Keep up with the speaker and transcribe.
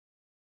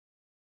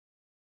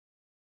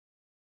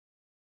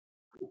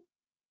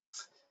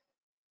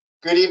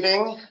Good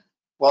evening.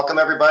 Welcome,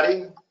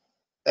 everybody.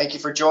 Thank you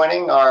for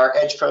joining our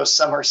EdgePRO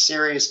Summer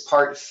Series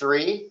Part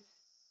 3.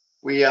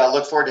 We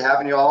look forward to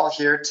having you all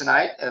here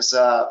tonight as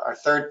our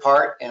third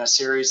part in a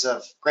series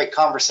of great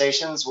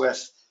conversations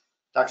with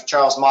Dr.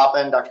 Charles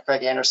Maupin, Dr.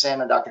 Craig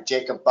Anderson, and Dr.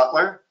 Jacob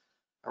Butler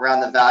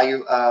around the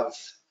value of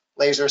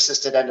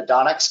laser-assisted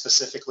endodontics,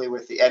 specifically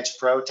with the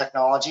EdgePRO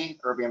technology,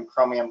 erbium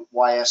chromium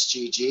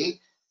YSGG.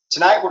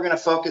 Tonight, we're going to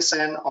focus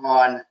in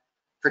on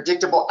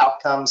predictable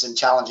outcomes in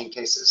challenging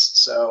cases.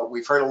 So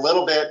we've heard a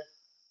little bit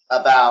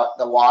about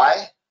the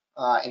why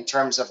in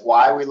terms of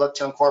why we look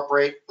to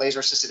incorporate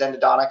laser-assisted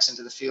endodontics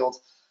into the field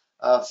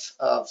of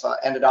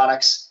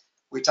endodontics.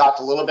 We talked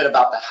a little bit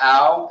about the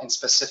how and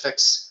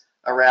specifics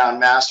around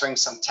mastering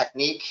some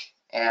technique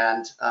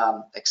and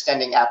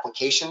extending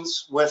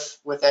applications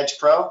with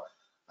EdgePRO.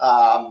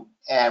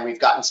 And we've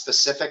gotten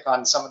specific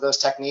on some of those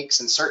techniques,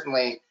 and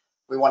certainly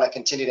we want to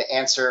continue to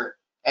answer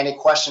any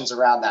questions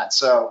around that.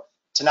 So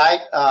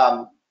tonight,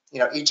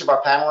 each of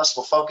our panelists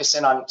will focus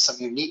in on some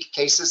unique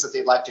cases that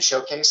they'd like to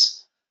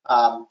showcase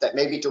that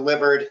maybe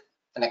delivered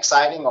an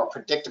exciting or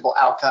predictable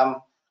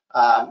outcome,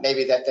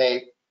 maybe that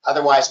they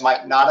otherwise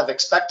might not have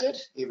expected,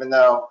 even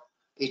though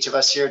each of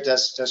us here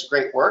does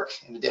great work,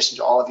 in addition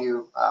to all of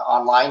you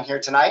online here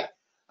tonight.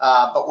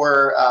 But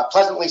we're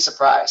pleasantly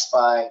surprised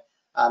by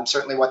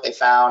certainly what they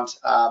found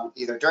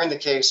either during the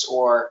case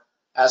or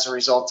as a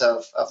result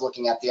of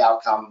looking at the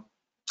outcome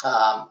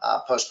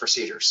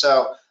post-procedure.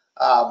 So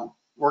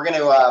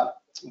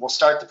we'll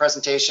start the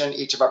presentation.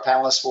 Each of our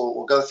panelists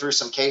will go through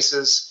some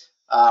cases.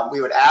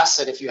 We would ask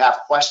that if you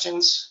have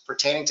questions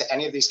pertaining to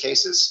any of these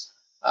cases,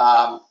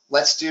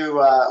 let's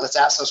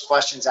ask those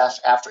questions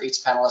after each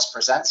panelist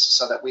presents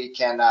so that we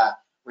can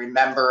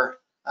remember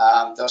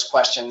those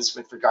questions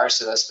with regards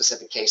to those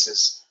specific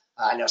cases.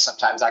 I know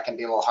sometimes that can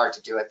be a little hard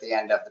to do at the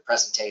end of the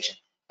presentation.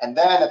 And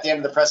then at the end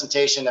of the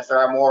presentation, if there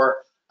are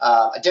more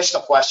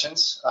additional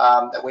questions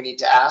that we need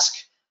to ask,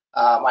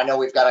 I know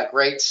we've got a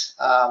great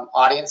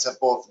audience of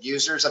both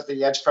users of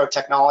the EdgePRO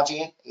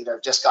technology, either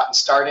have just gotten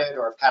started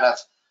or kind of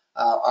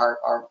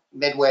are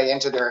midway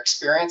into their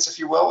experience, if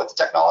you will, with the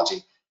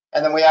technology.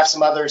 And then we have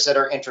some others that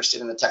are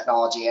interested in the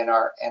technology and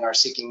are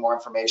seeking more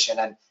information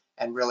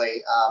and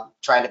really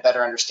trying to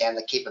better understand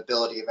the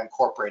capability of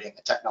incorporating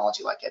a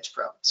technology like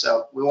EdgePRO.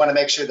 So we want to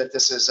make sure that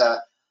this is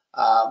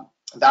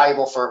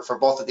valuable for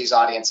both of these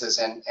audiences,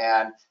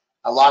 and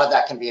a lot of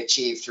that can be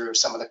achieved through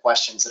some of the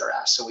questions that are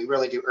asked. So we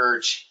really do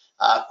urge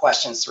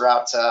questions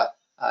throughout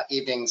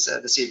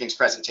this evening's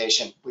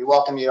presentation. We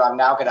welcome you. I'm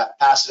now going to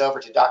pass it over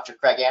to Dr.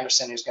 Craig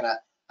Anderson, who's going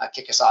to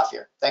kick us off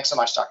here. Thanks so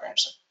much, Dr.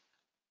 Anderson.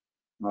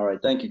 All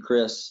right, thank you,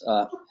 Chris.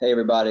 Hey,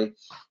 everybody.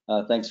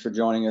 Thanks for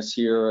joining us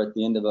here at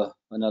the end of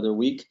another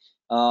week.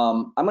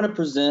 I'm going to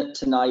present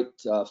tonight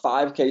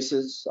 5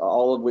 cases,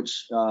 all of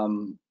which,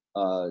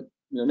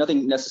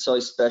 nothing necessarily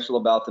special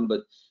about them,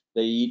 but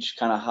they each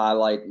kind of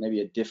highlight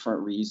maybe a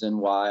different reason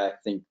why I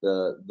think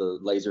the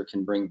laser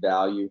can bring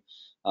value,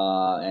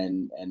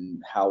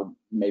 and how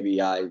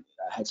maybe I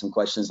had some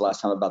questions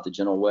last time about the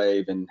general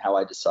wave and how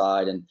I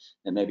decide, and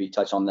maybe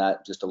touch on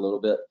that just a little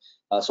bit.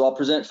 So I'll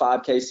present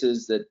 5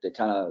 cases that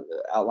kind of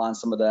outline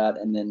some of that,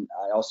 and then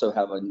I also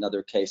have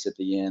another case at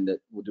the end that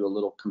we'll do a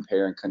little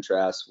compare and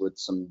contrast with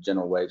some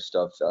general wave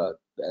stuff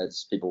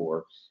as people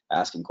were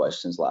asking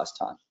questions last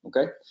time.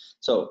 Okay,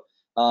 so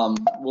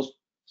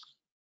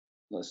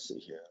let's see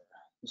here.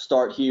 We'll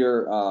start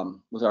here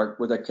with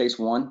our case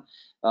 1.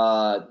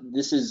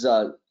 This is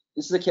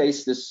a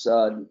case,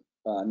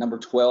 number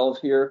 12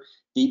 here,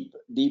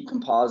 deep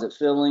composite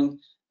filling.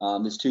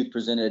 This tooth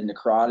presented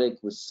necrotic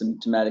with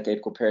symptomatic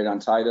apical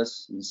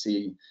periodontitis. You can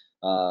see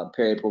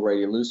periapical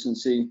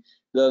radiolucency.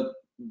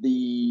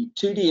 The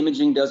 2D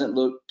imaging doesn't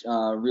look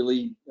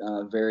really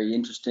very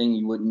interesting.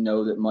 You wouldn't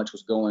know that much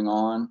was going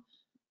on.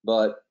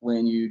 But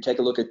when you take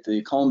a look at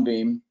the cone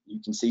beam,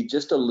 you can see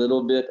just a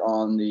little bit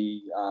on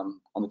the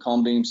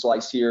cone beam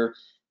slice here.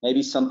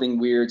 Maybe something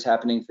weird's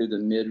happening through the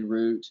mid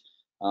root.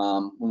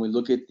 When we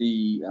look at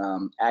the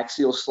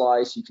axial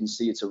slice, you can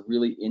see it's a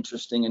really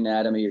interesting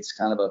anatomy. It's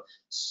kind of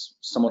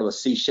somewhat of a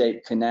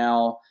C-shaped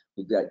canal.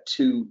 We've got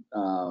two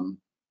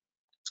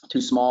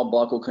small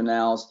buccal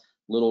canals,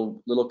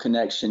 little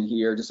connection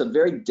here, just a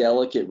very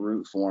delicate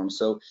root form.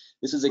 So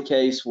this is a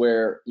case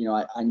where,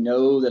 I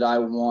know that I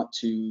want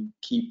to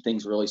keep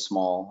things really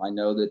small. I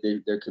know that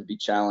there could be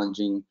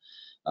challenging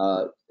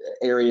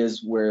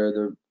areas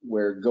where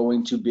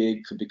going too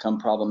big could become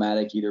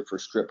problematic, either for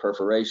strip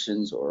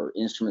perforations or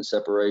instrument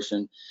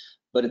separation.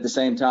 But at the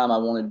same time, I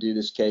want to do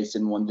this case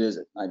in one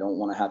visit. I don't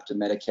want to have to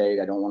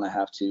medicate. I don't want to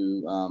have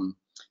to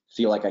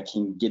feel like I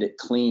can get it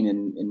clean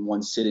in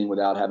one sitting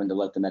without having to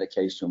let the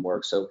medication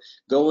work. So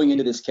going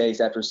into this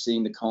case, after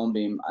seeing the cone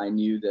beam, I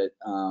knew that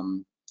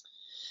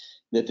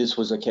that this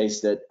was a case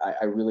that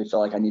I really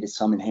felt like I needed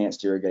some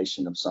enhanced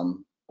irrigation of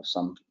some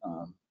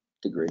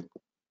degree.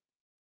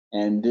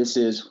 And this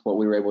is what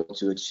we were able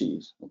to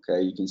achieve.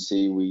 Okay, you can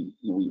see when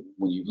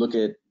you look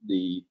at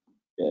the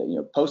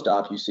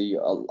post-op, you see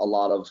a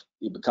lot of,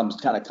 it comes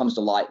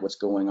to light what's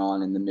going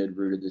on in the mid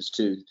root of this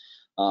tooth.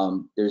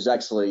 There's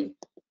actually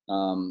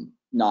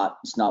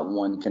it's not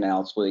one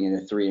canal splitting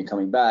into three and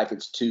coming back.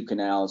 It's two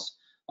canals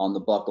on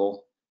the buccal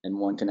and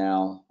one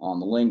canal on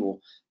the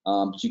lingual.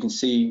 But you can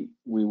see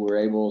we were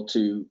able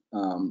to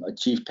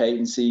achieve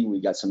patency. We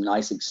got some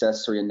nice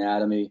accessory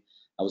anatomy.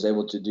 I was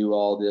able to do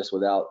all this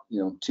without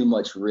too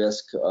much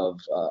risk of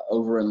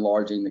over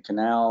enlarging the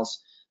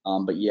canals,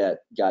 but yet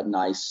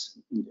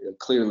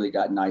clearly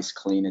got nice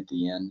clean at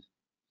the end.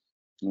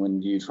 And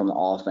when viewed from the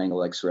off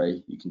angle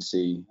X-ray, you can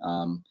see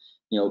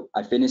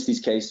I finished these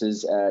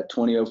cases at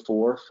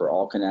 2004 for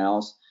all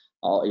canals,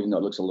 even though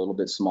it looks a little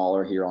bit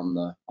smaller here on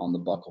the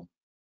buccal.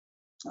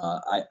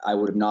 I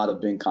would not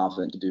have been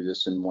confident to do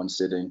this in one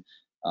sitting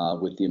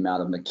with the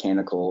amount of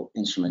mechanical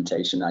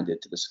instrumentation I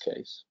did to this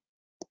case.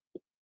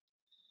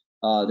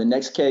 The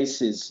next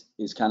case is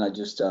kind of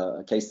just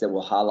a case that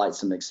will highlight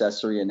some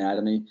accessory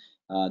anatomy.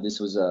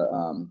 This was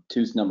a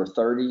tooth number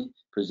 30,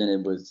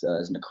 presented with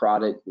as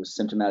necrotic with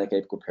symptomatic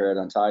apical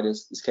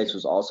periodontitis. This case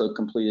was also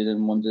completed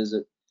in one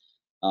visit.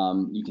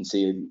 You can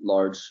see a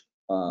large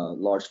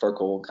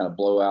focal kind of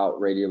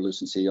blowout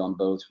radiolucency on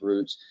both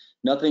roots.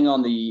 Nothing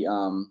on the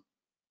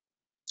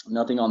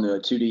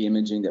 2D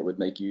imaging that would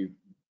make you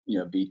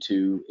be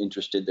too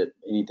interested that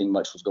anything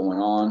much was going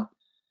on.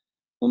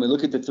 When we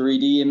look at the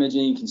 3D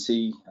imaging, you can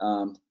see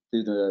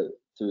through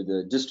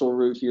the distal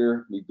root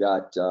here, we've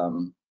got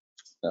kind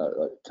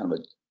of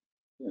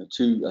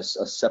a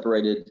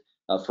separated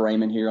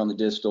foramen here on the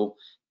distal.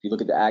 If you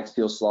look at the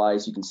axial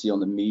slice, you can see on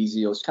the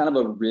mesial, it's kind of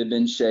a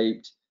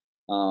ribbon-shaped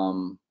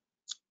canal.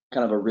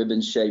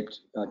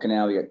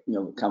 You got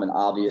kind of an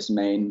obvious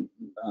main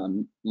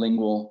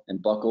lingual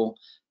and buccal,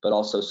 but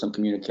also some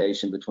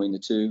communication between the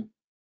two.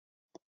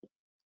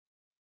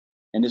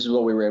 And this is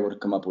what we were able to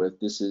come up with.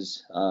 This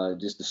is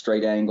just a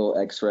straight angle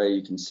X-ray.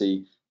 You can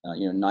see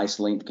nice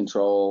length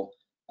control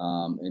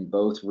in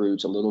both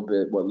roots. A little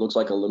bit, what looks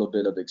like a little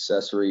bit of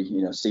accessory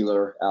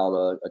sealer out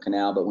of a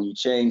canal, but when you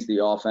change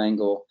the off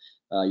angle,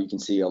 you can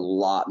see a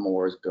lot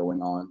more is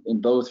going on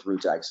in both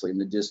roots. Actually, in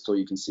the distal,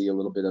 you can see a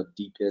little bit of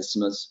deep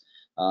isthmus.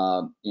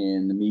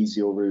 In the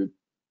mesial root,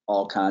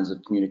 all kinds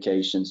of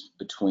communications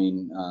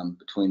between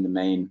the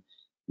main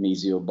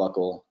mesial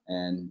buccal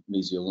and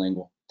mesial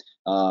lingual.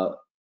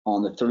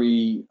 On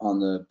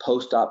the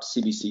post-op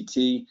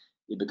CBCT,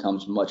 it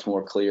becomes much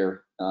more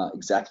clear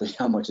exactly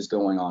how much is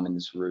going on in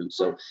this root.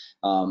 So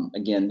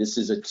again, this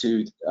is a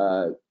tooth.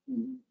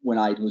 When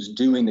I was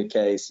doing the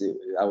case,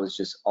 I was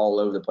just all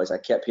over the place. I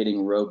kept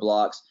hitting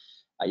roadblocks.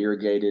 I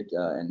irrigated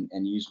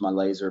and used my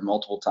laser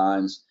multiple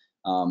times.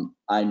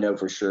 I know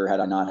for sure, had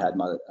I not had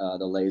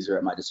the laser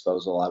at my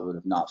disposal, I would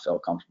have not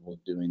felt comfortable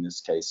doing this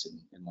case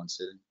in one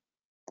sitting.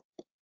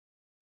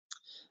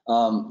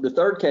 The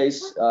third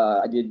case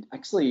I did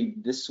actually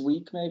this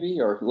week,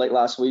 maybe, or late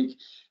last week.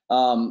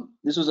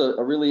 This was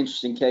a really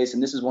interesting case,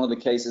 and this is one of the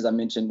cases I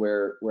mentioned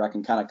where I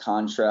can kind of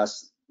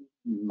contrast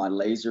my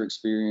laser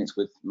experience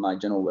with my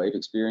general wave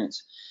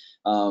experience.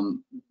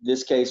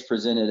 This case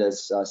presented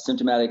as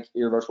symptomatic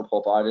irreversible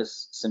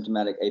pulpitis,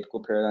 symptomatic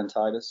apical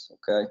periodontitis.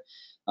 Okay,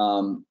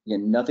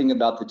 again, nothing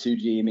about the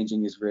 2D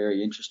imaging is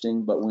very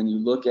interesting, but when you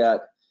look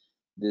at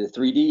the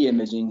 3D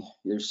imaging,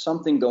 there's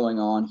something going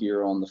on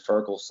here on the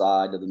furcal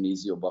side of the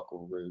mesial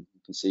buccal root. You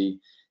can see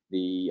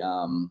the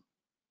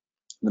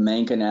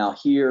main canal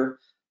here,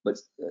 but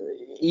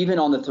even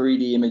on the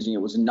 3D imaging,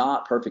 it was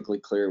not perfectly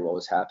clear what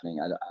was happening.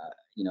 I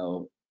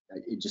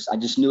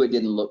just knew it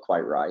didn't look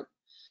quite right.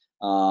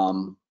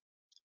 When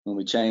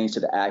we change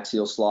to the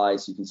axial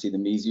slice, you can see the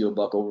mesial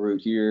buccal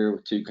root here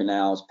with two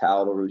canals,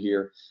 palatal root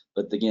here.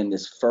 But again,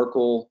 this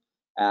furcal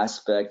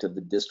aspect of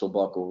the distal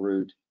buccal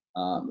root,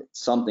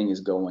 something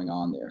is going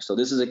on there. So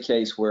this is a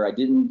case where I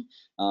didn't,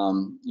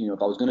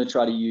 if I was going to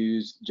try to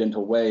use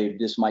gentle wave,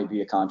 this might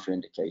be a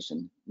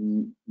contraindication.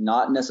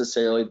 Not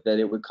necessarily that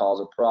it would cause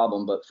a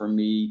problem, but for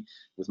me,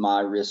 with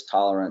my risk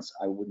tolerance,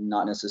 I would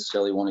not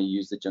necessarily want to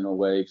use the gentle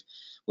wave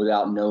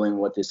without knowing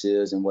what this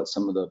is and what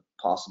some of the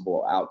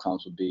possible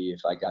outcomes would be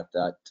if I got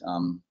that,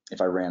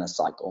 if I ran a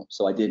cycle.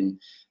 So I didn't.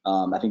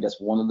 I think that's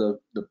one of the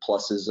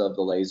pluses of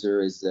the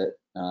laser is that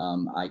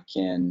I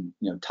can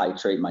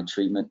titrate my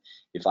treatment.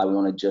 If I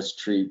want to just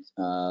treat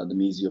the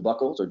mesial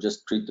buccals or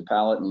just treat the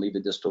palate and leave the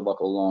distal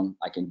buccal alone,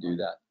 I can do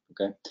that.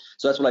 Okay,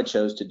 so that's what I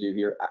chose to do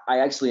here. I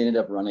actually ended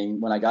up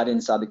running, when I got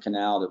inside the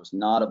canal, there was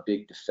not a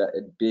big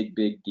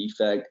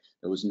defect.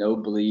 There was no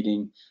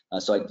bleeding.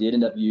 So I did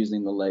end up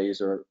using the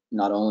laser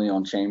not only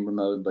on chamber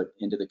mode, but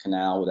into the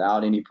canal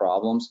without any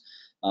problems.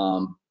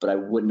 But I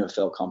wouldn't have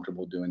felt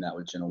comfortable doing that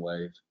with gentle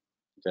wave.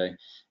 Okay,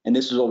 and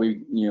this is what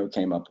we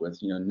came up with.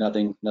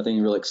 Nothing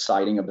real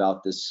exciting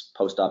about this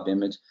post-op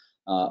image.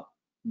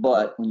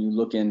 But when you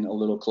look in a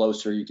little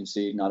closer, you can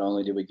see not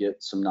only did we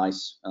get some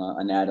nice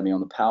anatomy on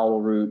the palatal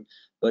root,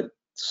 but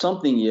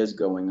something is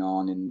going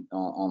on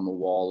on the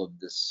wall of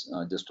this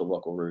distal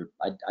buccal root.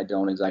 I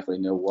don't exactly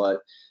know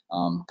what.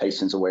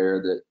 Patient's aware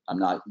that I'm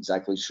not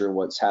exactly sure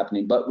what's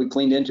happening, but we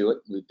cleaned into it.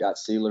 We've got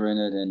sealer in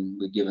it, and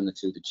we've given the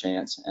tooth a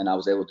chance, and I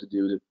was able to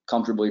do it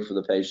comfortably for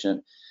the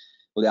patient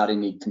without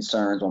any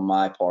concerns on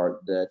my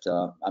part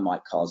that I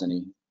might cause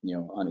any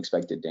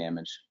unexpected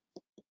damage.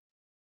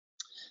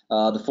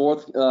 The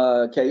fourth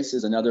case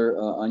is another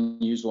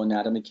unusual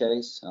anatomy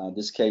case.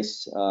 This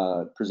case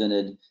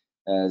presented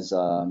as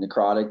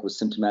necrotic with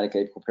symptomatic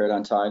apical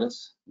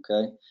periodontitis.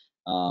 Okay,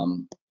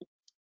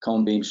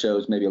 cone beam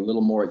shows maybe a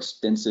little more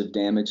extensive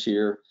damage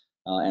here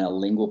and a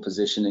lingual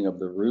positioning of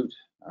the root.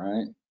 All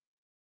right.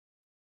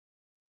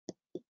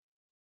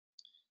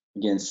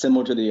 Again,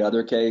 similar to the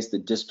other case, the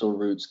distal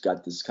root's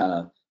got this kind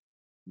of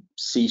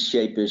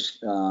C-shape-ish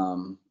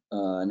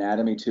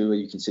anatomy to it.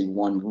 You can see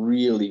one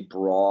really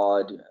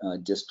broad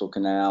distal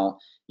canal.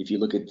 If you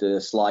look at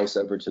the slice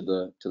over to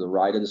the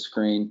right of the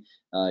screen,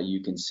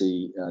 you can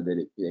see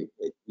that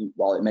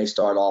while it may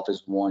start off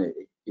as one,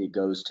 it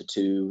goes to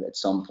two at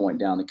some point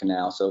down the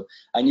canal. So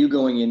I knew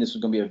going in this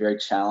was going to be a very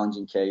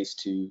challenging case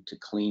to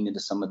clean into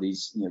some of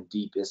these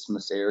deep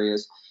isthmus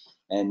areas,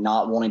 and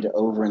not wanting to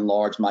over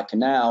enlarge my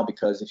canal,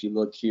 because if you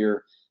look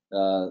here,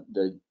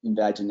 the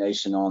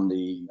invagination on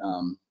the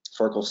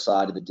furcal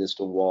side of the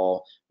distal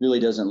wall really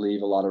doesn't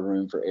leave a lot of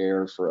room for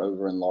air for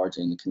over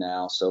enlarging the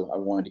canal. So I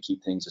wanted to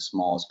keep things as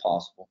small as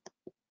possible.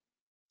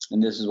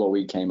 And this is what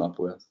we came up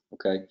with.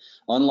 Okay,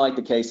 unlike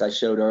the case I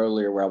showed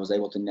earlier where I was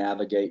able to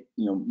navigate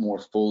more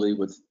fully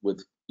with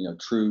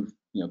true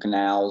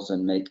canals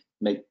and make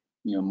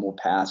more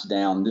paths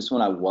down, this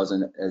one I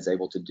wasn't as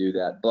able to do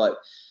that, but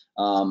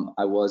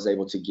I was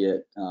able to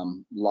get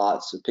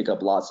pick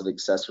up lots of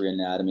accessory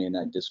anatomy in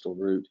that distal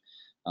root,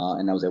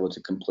 and I was able to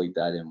complete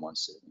that in one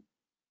sitting.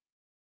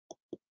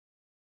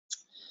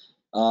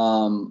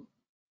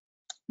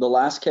 The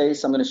last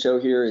case I'm going to show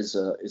here is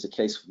a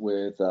case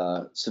with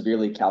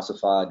severely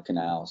calcified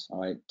canals.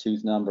 All right,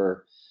 tooth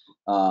number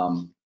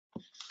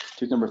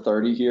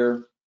 30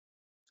 here,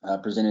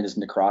 presented as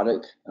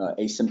necrotic,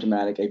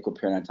 asymptomatic apical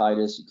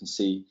periodontitis. You can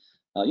see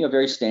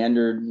very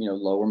standard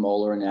lower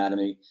molar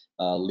anatomy,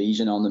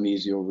 lesion on the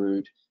mesial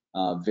root,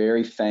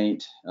 very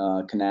faint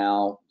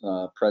canal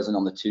present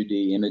on the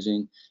 2D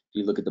imaging. If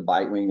you look at the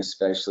bite wing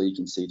especially, you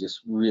can see just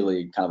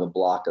really kind of a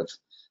block of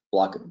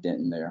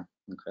dentin there.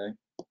 Okay.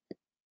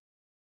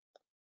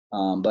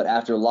 But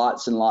after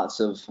lots and lots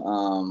of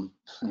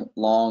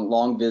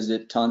long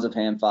visit, tons of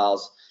hand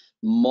files,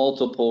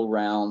 multiple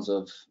rounds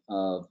of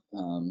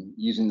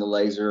using the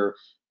laser,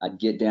 I'd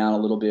get down a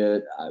little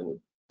bit, I would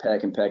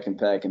peck and peck and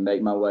peck and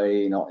make my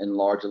way,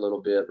 enlarge a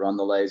little bit, run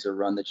the laser,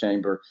 run the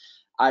chamber.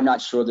 I'm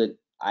not sure that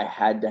I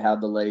had to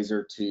have the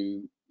laser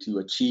to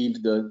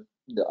achieve the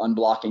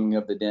unblocking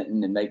of the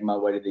dentin and make my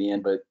way to the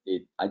end, but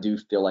I do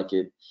feel like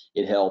it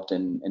helped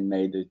and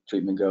made the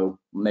treatment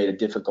made a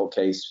difficult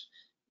case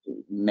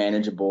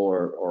manageable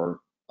or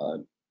at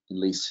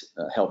least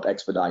help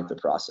expedite the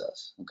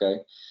process.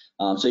 Okay,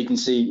 so you can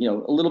see a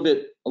little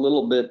bit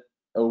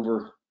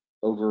over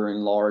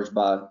enlarged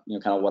by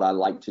kind of what I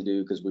like to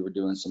do, because we were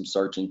doing some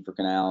searching for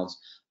canals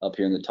up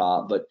here in the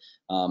top, but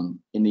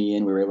in the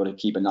end we were able to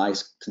keep a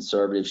nice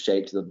conservative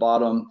shape to the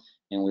bottom,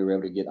 and we were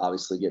able to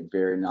obviously get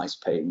very nice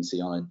patency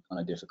on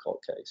a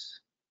difficult case.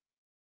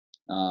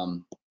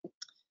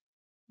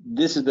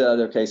 This is the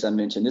other case I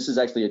mentioned. This is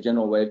actually a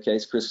general wave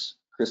case. Chris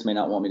may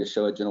not want me to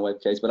show a general wave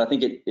case, but I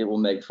think it will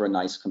make for a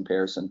nice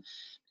comparison,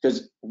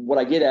 because what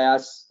I get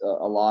asked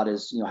a lot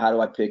is, how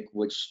do I pick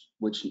which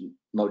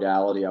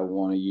modality I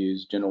want to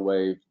use, general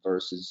wave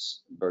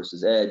versus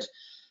edge?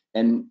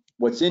 And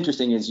what's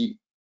interesting is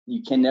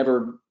you can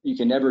never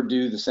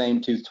do the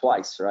same tooth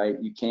twice, right?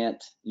 You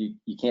can't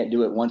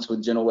do it once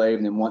with general wave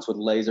and then once with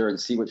laser and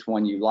see which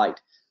one you like.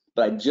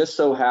 But I just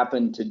so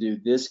happened to do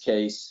this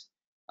case,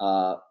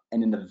 and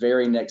in the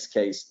very next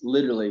case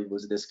literally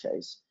was this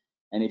case.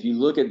 And if you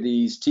look at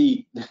these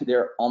teeth,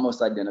 they're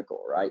almost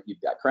identical, right? You've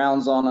got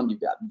crowns on them,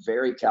 you've got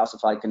very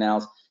calcified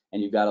canals,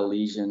 and you've got a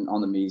lesion on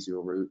the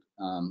mesial root.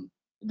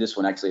 This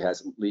one actually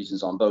has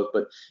lesions on both,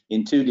 but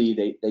in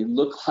 2D, they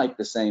look like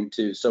the same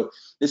tooth. So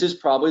this is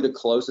probably the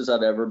closest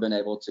I've ever been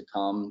able to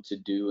come to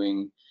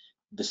doing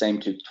the same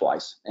tooth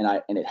twice, and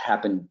it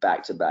happened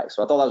back to back.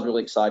 So I thought I was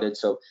really excited.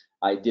 So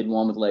I did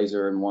one with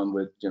laser and one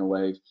with general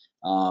wave.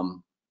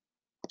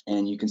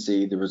 And you can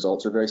see the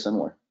results are very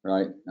similar,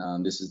 right?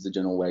 This is the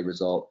general wave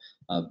result.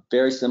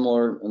 Very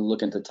similar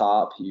look at the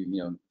top,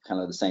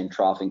 kind of the same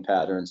troughing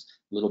patterns,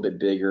 a little bit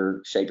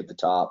bigger shape at the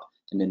top,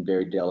 and then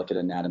very delicate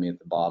anatomy at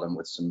the bottom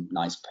with some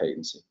nice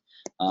patency.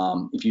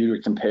 If you were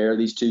to compare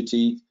these two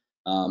teeth,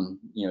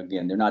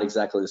 again, they're not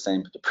exactly the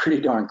same, but they're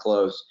pretty darn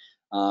close.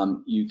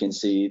 You can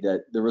see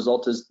that the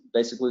result is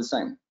basically the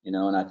same,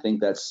 and I think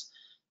that's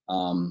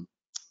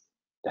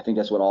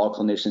what all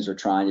clinicians are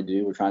trying to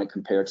do. We're trying to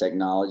compare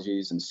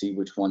technologies and see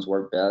which ones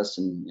work best.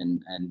 And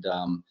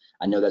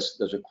I know those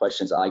are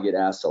questions I get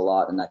asked a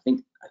lot. And I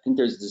think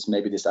there's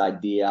maybe this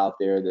idea out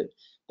there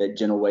that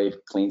general wave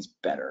cleans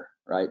better,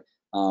 right?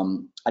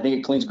 I think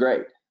it cleans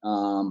great,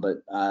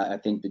 but I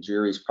think the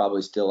jury's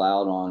probably still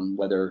out on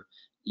whether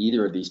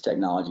either of these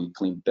technologies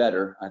clean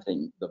better. I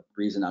think the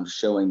reason I'm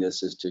showing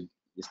this is to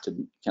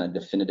kind of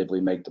definitively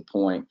make the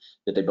point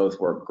that they both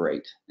work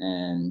great,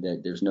 and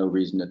that there's no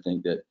reason to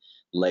think that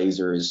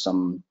laser is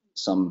some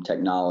some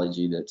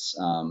technology that's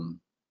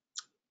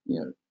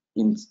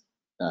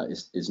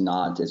is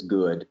not as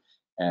good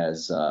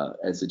as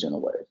the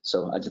gentle wave.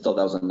 So I just thought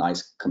that was a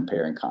nice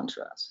compare and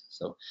contrast.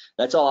 So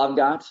that's all I've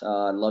got.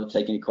 I'd love to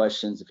take any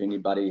questions. If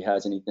anybody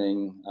has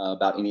anything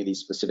about any of these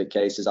specific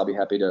cases, I'll be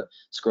happy to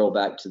scroll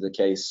back to the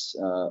case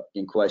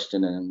in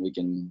question, and we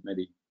can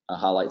maybe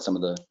highlight some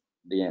of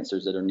the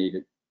answers that are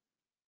needed.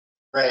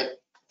 Great.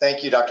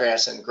 Thank you, Dr.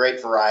 Anderson.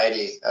 Great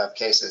variety of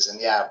cases. And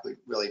yeah, we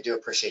really do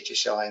appreciate you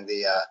showing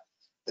the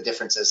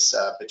differences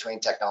between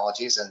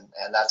technologies, and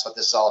that's what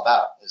this is all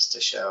about, is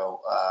to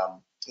show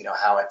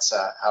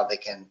how they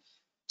can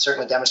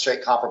certainly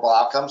demonstrate comparable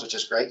outcomes, which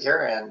is great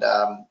here, and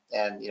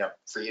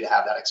for you to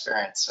have that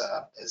experience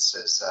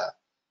is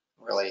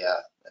really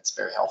that's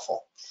very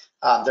helpful.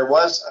 There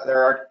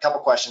are a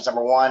couple questions.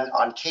 Number one,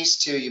 on case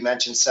 2, you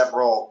mentioned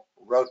several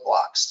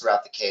roadblocks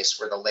throughout the case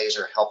where the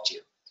laser helped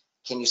you.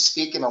 Can you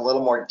speak in a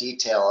little more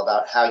detail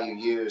about how you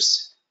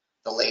use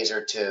the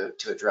laser to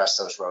address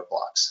those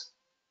roadblocks?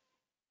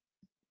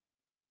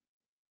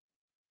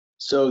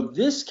 So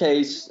this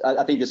case,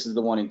 I think this is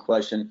the one in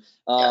question.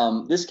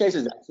 This case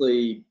is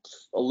actually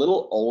a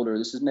little older.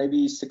 This is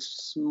maybe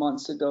 6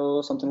 months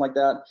ago, something like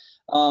that.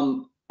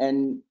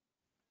 And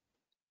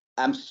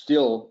I'm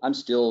still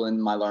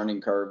in my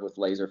learning curve with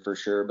laser for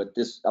sure, but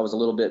I was a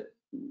little bit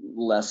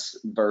less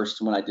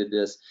versed when I did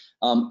this.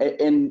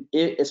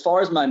 As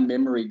far as my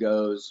memory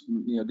goes,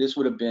 this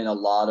would have been a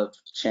lot of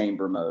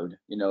chamber mode,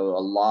 a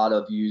lot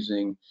of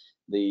using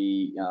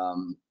the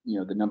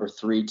the number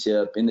 3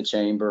 tip in the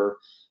chamber,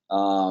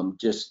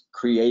 just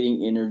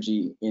creating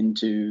energy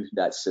into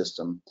that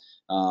system.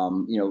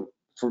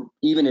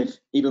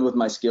 Even with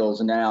my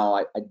skills now,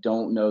 I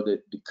don't know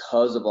that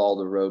because of all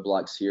the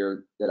roadblocks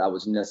here that I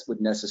would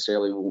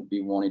necessarily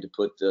be wanting to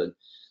put the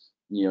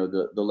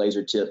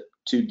laser tip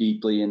too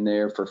deeply in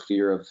there, for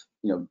fear of,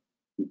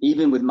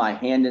 even with my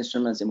hand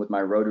instruments and with my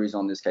rotaries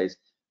on this case,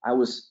 I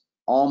was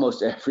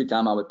almost every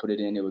time I would put it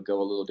in, it would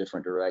go a little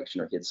different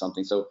direction or hit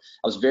something. So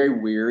I was very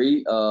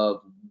weary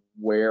of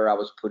where I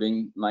was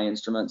putting my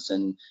instruments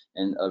and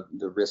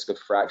the risk of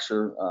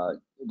fracture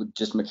with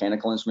just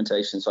mechanical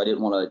instrumentation. So I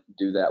didn't want to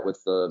do that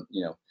with the,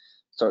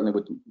 certainly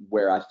with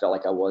where I felt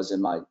like I was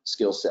in my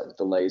skill set with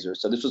the laser.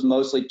 So this was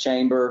mostly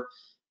chamber,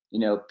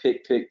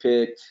 pick,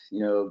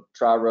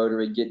 try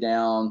rotary, get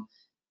down,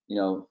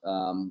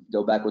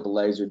 go back with the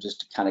laser, just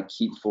to kind of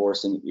keep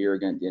force and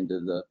irrigant into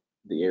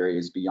the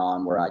areas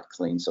beyond where I'd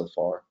cleaned so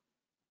far.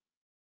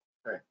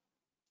 Right.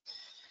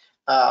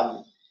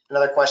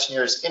 Another question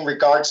here is, in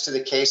regards to the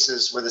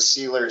cases where the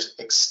sealer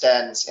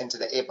extends into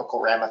the apical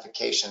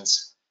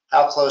ramifications,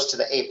 how close to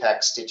the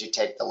apex did you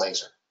take the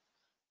laser?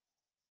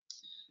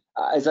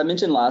 As I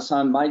mentioned last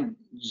time, my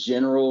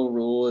general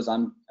rule is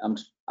I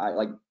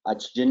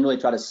generally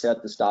try to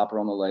set the stopper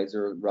on the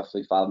laser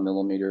roughly 5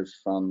 millimeters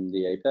from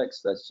the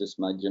apex. That's just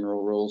my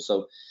general rule.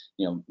 So,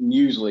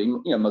 usually,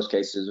 most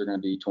cases are going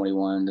to be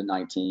 21 to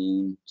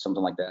 19,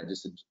 something like that.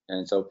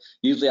 And so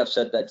usually I've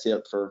set that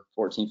tip for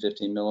 14,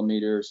 15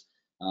 millimeters,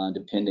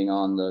 depending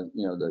on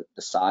the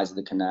size of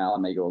the canal. I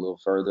may go a little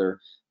further,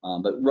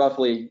 but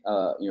roughly,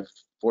 4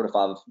 to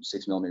 5,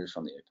 6 millimeters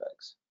from the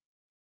apex.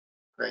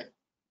 Great.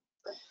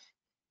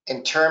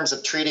 In terms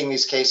of treating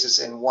these cases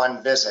in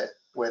one visit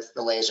with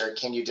the laser,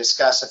 can you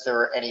discuss if there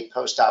were any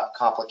post-op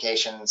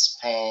complications,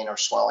 pain, or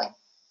swelling?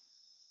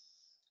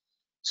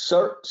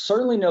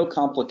 Certainly no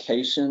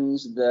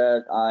complications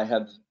that I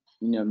have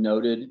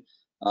noted.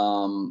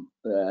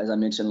 As I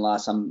mentioned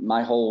last time,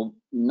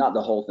 not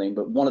the whole thing,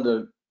 but one of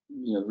the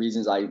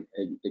reasons I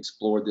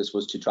explored this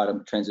was to try to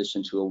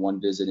transition to a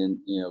one visit and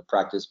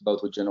practice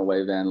both with general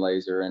wave and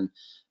laser, and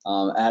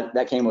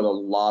that came with a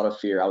lot of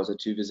fear. I was a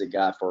 2-visit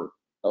guy for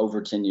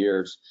over 10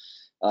 years,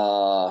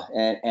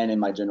 and in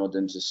my general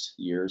dentist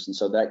years, and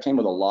so that came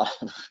with a lot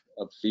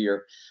of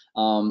fear.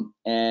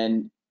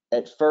 And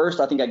at first,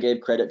 I think I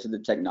gave credit to the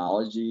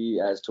technology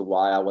as to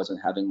why I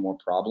wasn't having more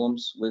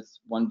problems with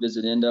one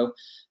visit endo.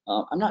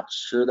 I'm not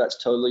sure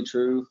that's totally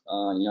true.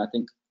 I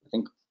think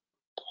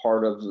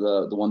part of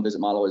the one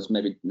visit model is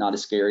maybe not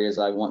as scary as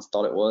I once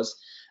thought it was.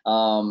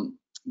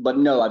 But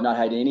no, I've not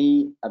had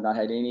any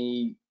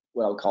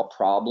what I would call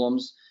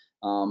problems.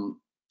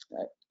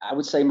 I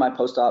would say my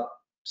post-op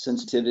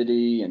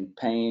sensitivity and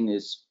pain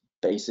is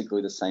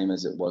basically the same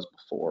as it was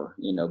before.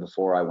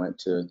 Before I went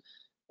to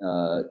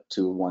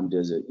one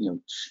visit.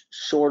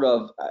 Short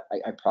of,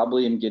 I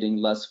probably am getting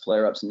less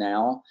flare-ups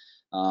now.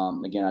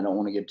 Again, I don't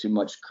want to give too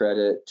much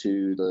credit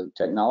to the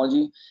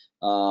technology.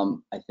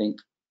 I think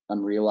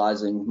I'm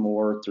realizing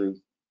more through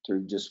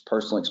just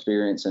personal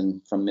experience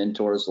and from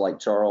mentors like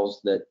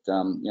Charles that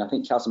I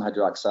think calcium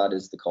hydroxide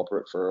is the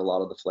culprit for a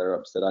lot of the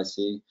flare-ups that I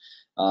see.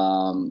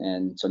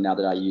 And so now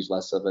that I use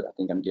less of it, I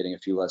think I'm getting a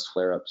few less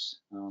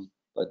flare-ups.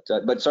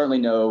 But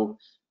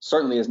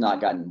certainly has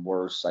not gotten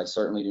worse. I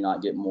certainly do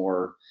not get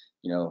more,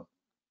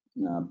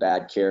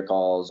 bad care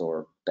calls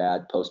or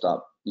bad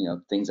post-op,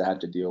 things I have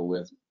to deal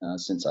with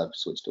since I've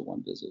switched to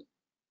one visit.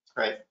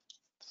 Great.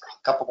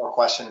 A couple more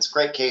questions.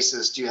 Great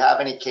cases. Do you have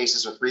any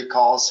cases with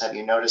recalls? Have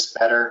you noticed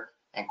better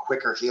and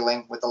quicker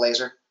healing with the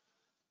laser?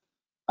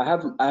 I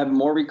have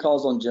more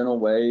recalls on Gentle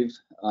Wave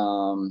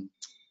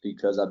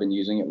because I've been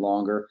using it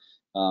longer.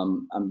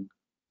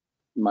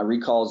 My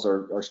recalls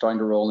are starting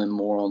to roll in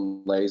more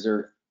on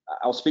laser.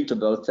 I'll speak to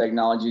both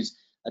technologies.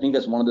 I think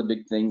that's one of the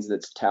big things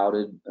that's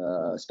touted,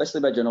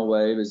 especially by Gentle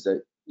Wave, is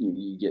that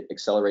you get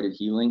accelerated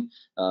healing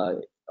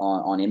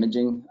on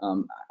imaging.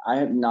 I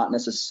have not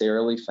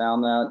necessarily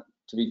found that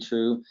to be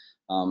true,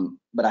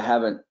 but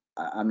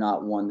I'm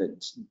not one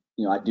that,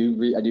 I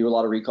do a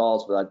lot of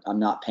recalls, but I'm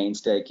not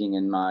painstaking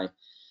in my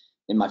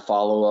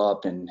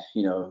follow-up and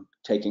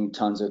taking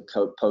tons of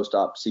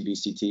post-op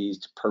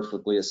CBCTs to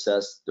perfectly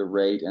assess the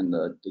rate and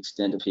the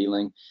extent of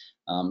healing.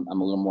 I'm a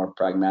little more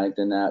pragmatic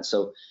than that.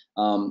 So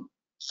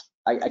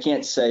I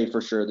can't say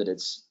for sure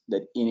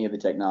that any of the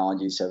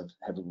technologies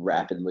have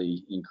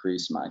rapidly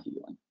increased my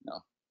healing.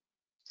 No.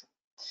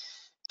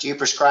 Do you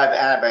prescribe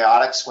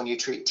antibiotics when you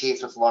treat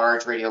teeth with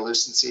large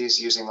radiolucencies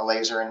using the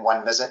laser in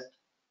one visit?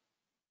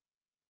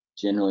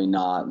 Generally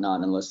not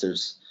unless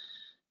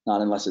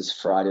it's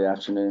Friday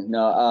afternoon.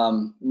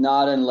 No,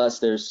 not unless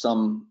there's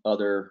some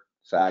other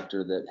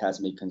factor that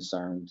has me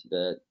concerned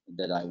that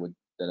I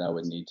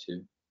would need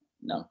to.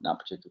 No, not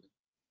particularly.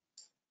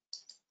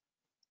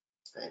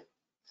 Great.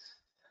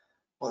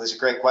 Well, these are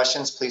great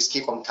questions. Please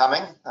keep them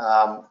coming.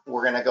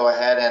 We're going to go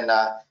ahead and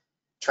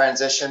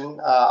transition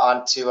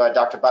on to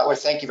Dr. Butler.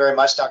 Thank you very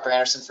much, Dr.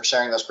 Anderson, for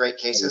sharing those great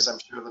cases. I'm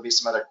sure there'll be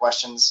some other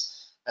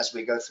questions as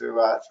we go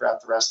through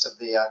throughout the rest of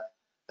the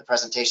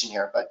presentation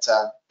here. But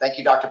thank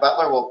you, Dr.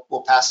 Butler.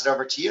 We'll pass it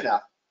over to you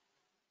now.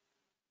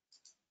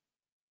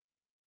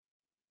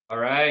 All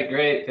right,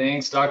 great.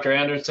 Thanks, Dr.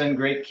 Anderson.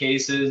 Great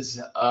cases.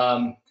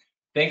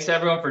 Thanks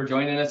everyone for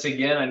joining us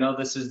again. I know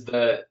this is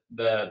the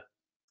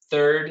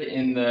third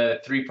in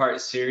the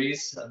three-part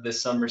series of this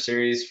summer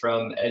series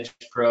from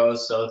EdgePRO.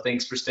 So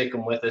thanks for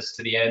sticking with us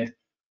to the end.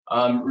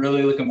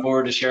 Really looking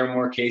forward to sharing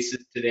more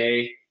cases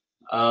today.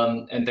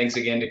 And thanks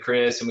again to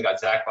Chris, and we got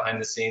Zach behind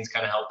the scenes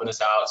kind of helping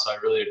us out. So I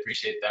really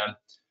appreciate them.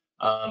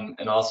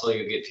 And also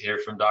you'll get to hear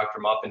from Dr.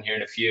 Muppin here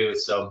in a few.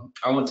 So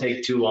I won't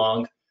take too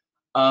long.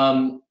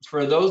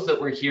 For those that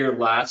were here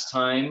last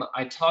time,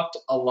 I talked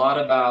a lot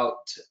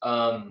about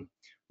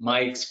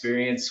my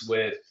experience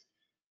with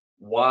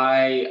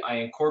why I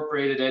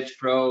incorporated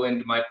EdgePRO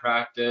into my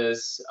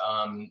practice,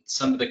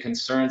 some of the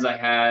concerns I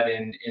had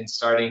in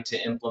starting to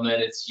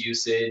implement its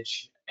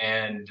usage,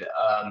 and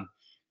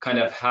kind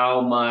of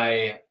how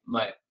my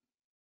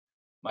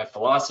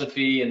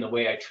philosophy and the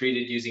way I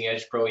treated using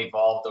EdgePRO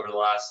evolved over the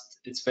last,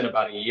 it's been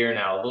about a year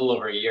now, a little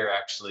over a year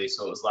actually.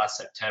 So it was last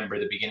September,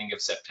 the beginning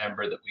of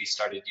September, that we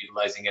started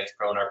utilizing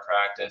EdgePRO in our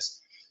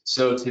practice.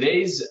 So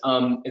today's,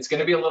 it's going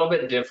to be a little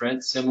bit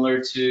different,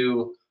 similar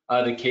to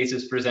the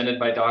cases presented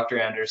by Dr.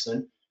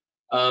 Anderson.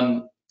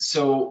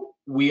 So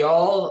we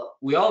all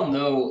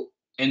know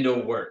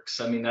endo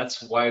works. I mean,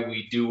 that's why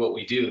we do what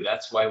we do.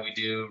 That's why we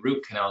do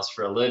root canals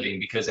for a living,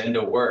 because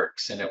endo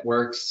works, and it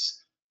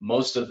works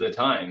most of the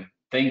time,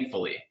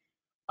 thankfully.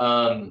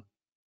 But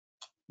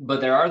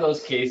there are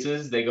those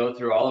cases, they go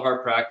through all of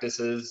our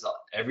practices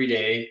every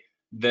day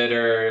that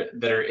are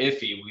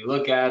iffy. We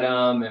look at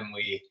them and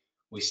we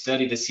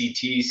study the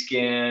CT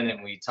scan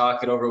and we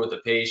talk it over with the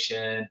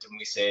patient, and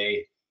we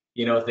say,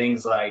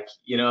 things like,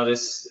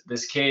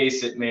 this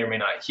case, it may or may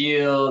not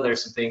heal.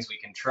 There's some things we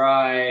can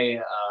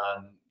try.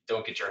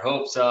 Don't get your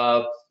hopes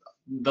up.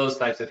 Those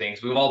types of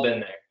things. We've all been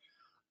there.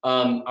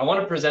 I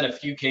want to present a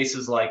few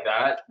cases like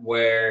that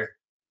where,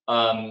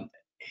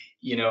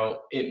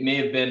 it may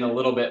have been a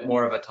little bit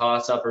more of a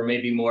toss-up, or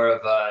maybe more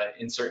of a,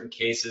 in certain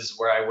cases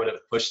where I would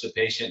have pushed the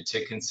patient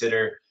to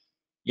consider,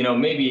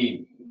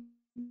 maybe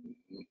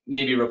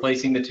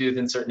replacing the tooth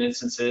in certain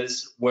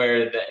instances,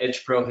 where the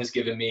EdgePRO has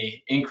given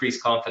me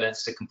increased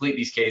confidence to complete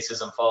these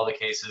cases and follow the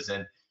cases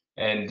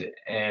and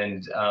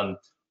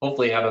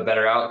hopefully have a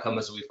better outcome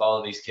as we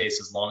follow these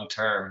cases long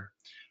term.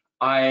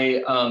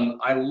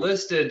 I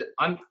listed,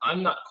 I'm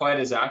not quite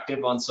as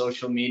active on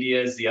social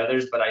media as the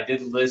others, but I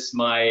did list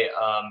my,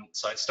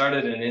 so I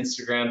started an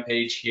Instagram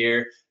page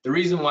here. The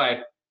reason why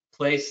I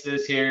placed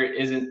this here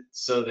isn't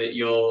so that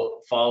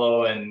you'll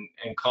follow and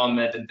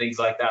comment and things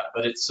like that,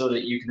 but it's so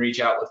that you can reach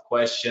out with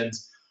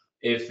questions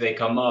if they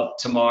come up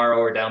tomorrow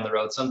or down the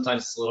road.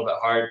 Sometimes it's a little bit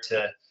hard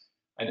to,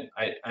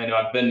 I know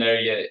I've been there.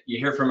 You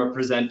hear from a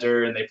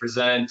presenter and they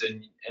present,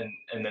 and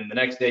then the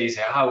next day you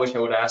say, oh, I wish I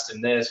would have asked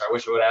him this, or I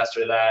wish I would have asked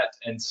her that.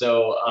 And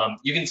so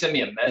you can send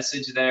me a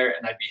message there,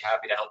 and I'd be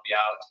happy to help you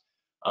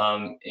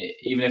out.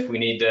 Even if we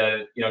need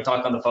to,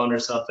 talk on the phone or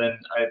something.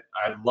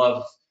 I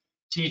love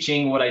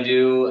teaching what I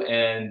do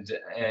and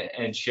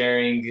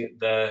sharing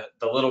the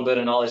little bit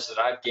of knowledge that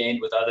I've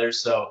gained with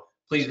others. So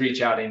please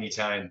reach out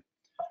anytime.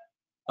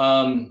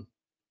 Let's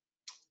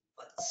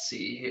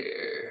see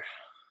here.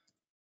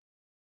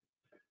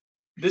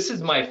 This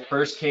is my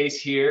first case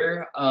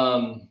here.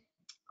 I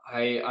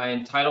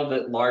entitled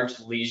it Large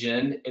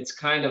Lesion. It's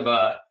kind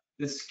of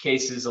this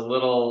case is a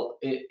little,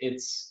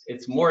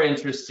 it's more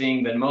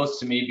interesting than most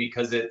to me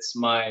because it's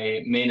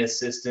my main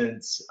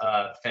assistant's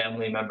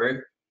family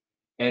member.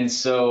 And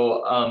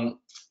so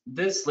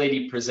this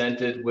lady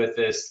presented with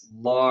this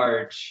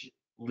large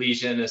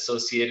lesion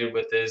associated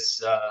with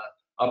this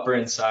upper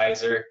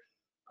incisor.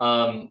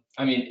 I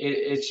mean,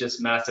 it's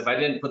just massive. I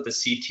didn't put the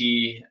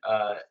CT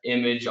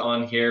image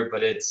on here,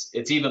 but it's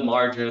even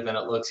larger than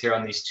it looks here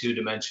on these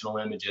two-dimensional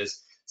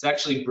images. It's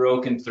actually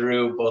broken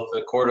through both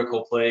the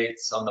cortical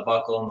plates on the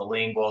buccal and the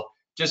lingual.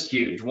 Just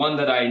huge. One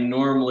that I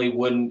normally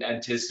wouldn't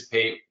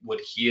anticipate would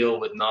heal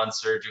with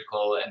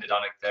non-surgical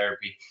endodontic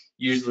therapy.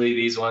 Usually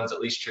these ones, at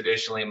least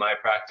traditionally in my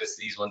practice,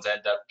 these ones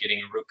end up getting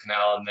a root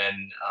canal and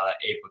then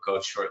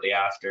apico shortly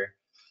after.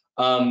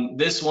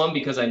 This one,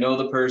 because I know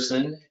the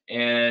person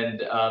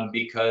and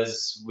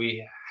because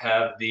we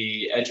have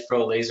the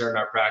EdgePRO laser in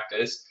our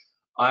practice,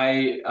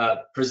 I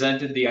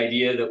presented the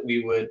idea that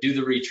we would do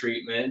the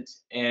retreatment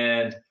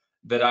and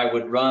that I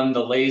would run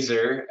the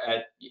laser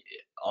at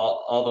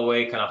all the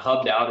way kind of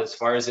hubbed out as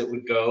far as it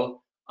would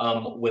go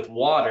with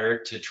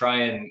water to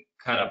try and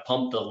kind of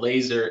pump the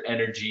laser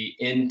energy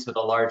into the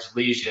large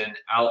lesion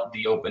out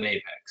the open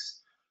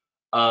apex.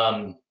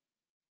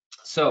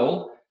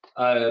 So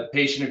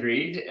patient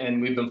agreed,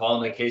 and we've been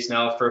following the case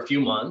now for a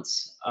few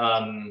months.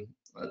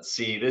 Let's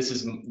see, this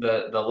is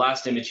the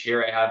last image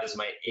here I have is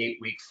my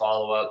 8-week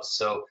follow-up.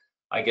 So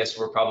I guess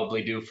we're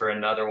probably due for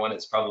another one.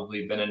 It's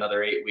probably been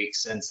another 8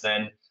 weeks since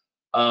then.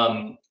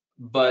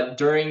 But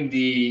during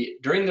the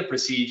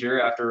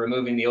procedure, after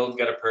removing the old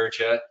gutta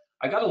percha,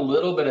 I got a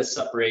little bit of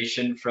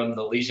separation from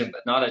the lesion,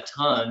 but not a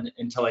ton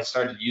until I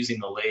started using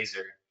the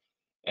laser.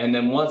 And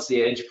then once the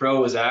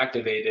EdgePRO was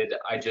activated,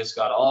 I just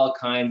got all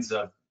kinds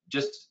of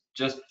just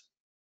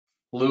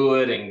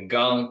fluid and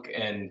gunk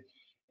and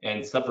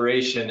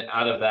separation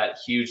out of that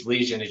huge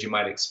lesion, as you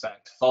might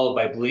expect, followed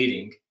by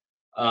bleeding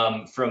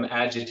from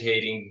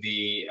agitating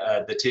the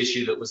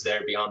tissue that was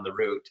there beyond the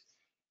root.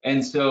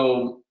 And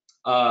so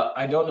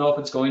I don't know if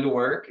it's going to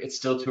work. It's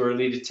still too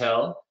early to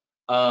tell.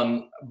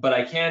 But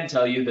I can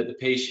tell you that the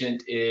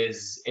patient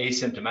is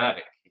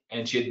asymptomatic,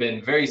 and she had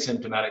been very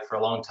symptomatic for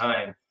a long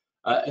time,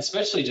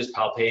 especially just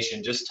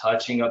palpation, just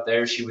touching up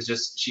there.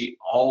 She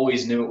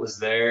always knew it was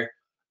there.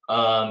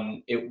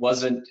 It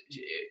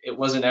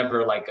wasn't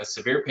ever like a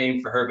severe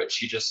pain for her, but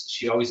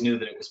she always knew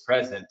that it was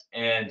present.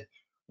 And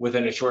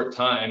within a short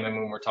time, I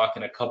mean, we're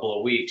talking a couple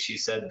of weeks, she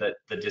said that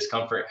the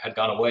discomfort had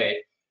gone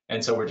away.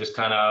 And so we're just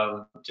kind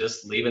of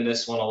just leaving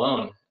this one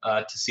alone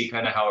to see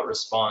kind of how it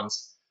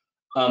responds.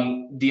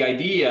 The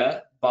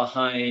idea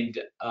behind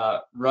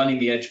running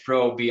the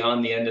EdgePRO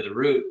beyond the end of the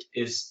root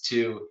is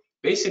to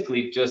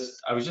basically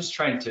I was just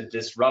trying to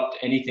disrupt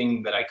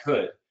anything that I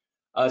could.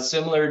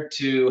 Similar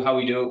to how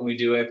we do it when we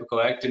do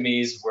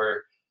apicoectomies,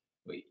 where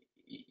we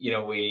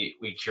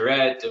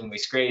curette and we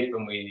scrape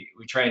and we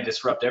try and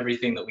disrupt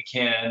everything that we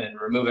can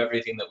and remove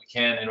everything that we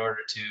can in order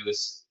to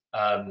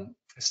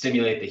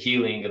stimulate the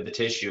healing of the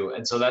tissue.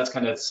 And so that's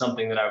kind of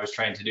something that I was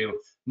trying to do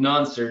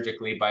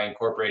non-surgically by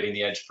incorporating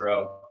the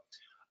EdgePRO.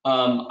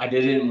 I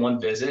did it in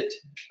one visit.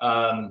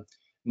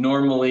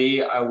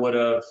 Normally, I would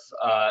have,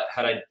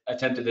 had I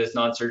attempted this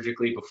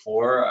non-surgically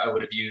before, I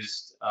would have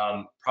used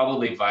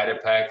probably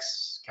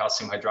Vitapex,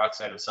 calcium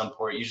hydroxide of some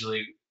sort.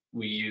 Usually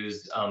we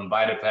use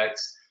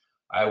Vitapex.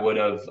 I would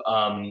have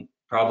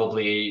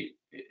probably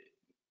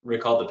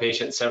recalled the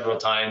patient several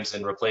times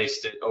and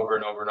replaced it over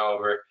and over and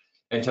over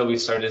until we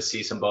started to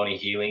see some bony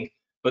healing.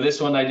 But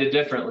this one I did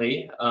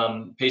differently.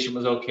 Patient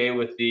was okay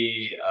with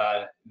the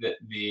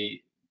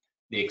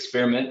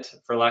experiment,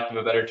 for lack of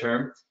a better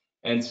term.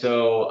 And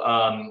so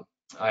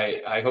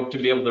I hope to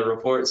be able to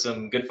report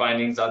some good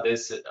findings on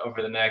this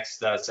over the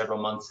next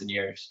several months and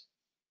years.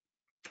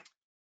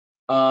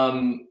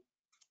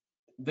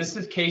 This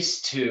is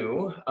case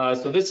 2.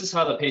 So this is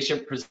how the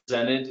patient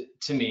presented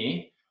to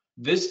me.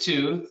 This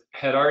tooth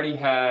had already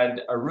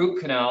had a root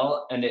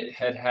canal and it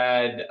had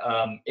had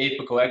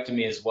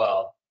apicoectomy as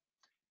well.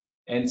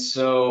 And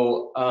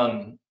so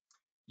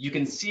you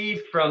can see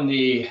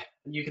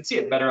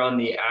it better on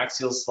the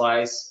axial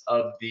slice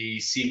of the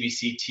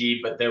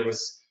CBCT, but there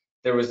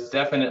was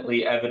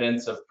definitely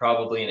evidence of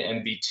probably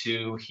an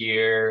MB2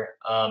 here.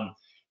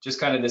 Just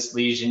kind of this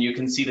lesion. You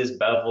can see this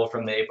bevel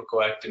from the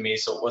apicoectomy,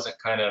 so it wasn't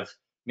kind of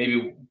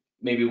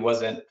maybe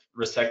wasn't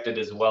resected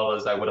as well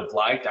as I would have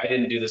liked. I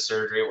didn't do the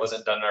surgery; it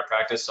wasn't done in our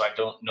practice, so I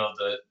don't know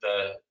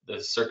the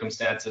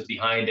circumstances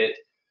behind it.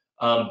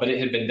 But it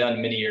had been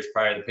done many years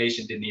prior. The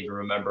patient didn't even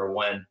remember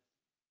when.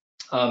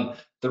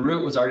 The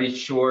root was already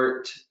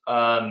short,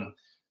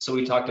 so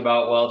we talked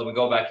about, well, do we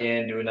go back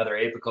in, do another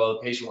apical?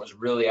 The patient was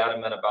really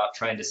adamant about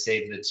trying to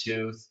save the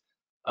tooth.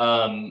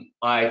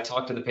 I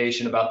talked to the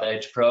patient about the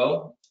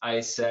EdgePRO. I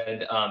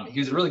said he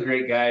was a really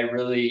great guy,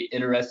 really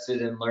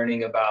interested in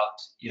learning about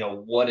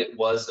what it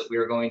was that we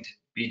were going to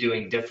be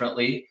doing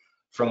differently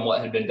from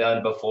what had been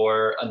done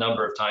before a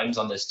number of times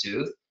on this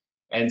tooth.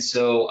 And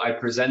so I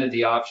presented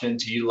the option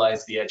to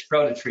utilize the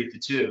EdgePRO to treat the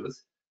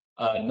tooth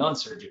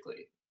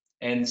non-surgically.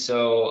 And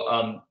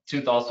so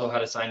tooth also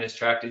had a sinus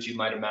tract, as you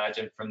might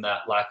imagine, from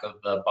that lack of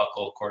the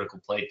buccal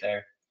cortical plate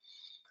there.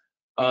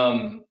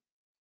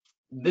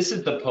 This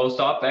is the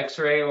post-op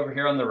x-ray over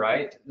here on the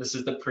right. This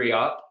is the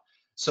pre-op.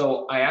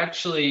 So I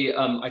actually,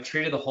 I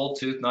treated the whole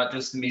tooth, not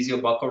just the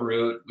mesiobuccal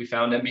root. We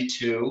found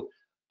MB2,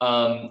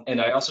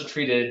 and I also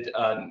treated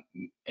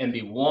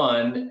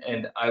MB1,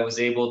 and I was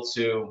able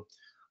to,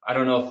 I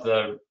don't know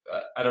if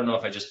I don't know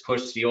if I just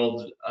pushed the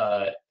old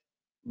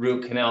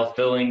root canal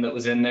filling that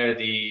was in there,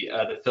 the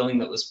filling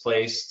that was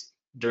placed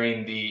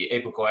during the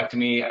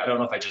apicoectomy. I don't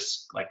know if I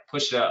just like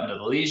pushed it out into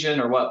the lesion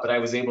or what, but I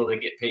was able to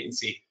get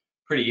patency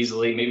pretty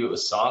easily. Maybe it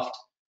was soft.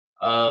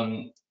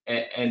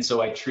 And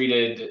so I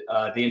treated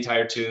the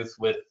entire tooth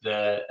with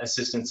the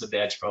assistance of the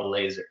EdgePRO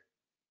laser.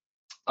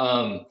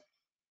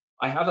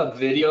 I have a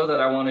video that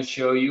I want to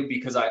show you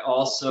because I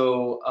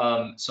also,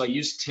 so I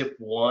used tip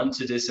 1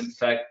 to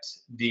disinfect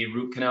the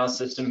root canal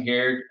system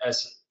here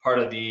as part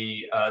of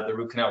the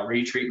root canal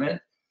retreatment.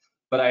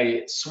 But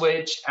I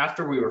switched,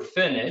 after we were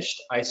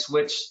finished, I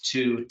switched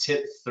to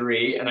tip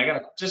 3, and I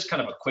got just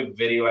kind of a quick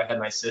video. I had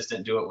my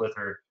assistant do it with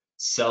her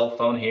cell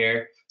phone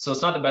here. So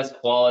it's not the best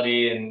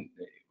quality, and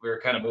we were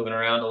kind of moving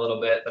around a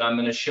little bit, but I'm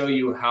going to show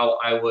you how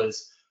I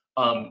was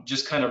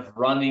just kind of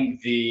running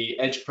the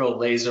EdgePRO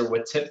laser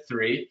with tip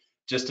 3,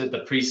 just at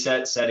the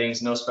preset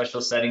settings, no special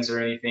settings or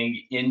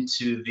anything,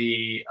 into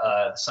the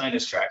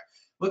sinus tract.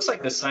 Looks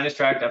like the sinus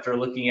tract, after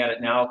looking at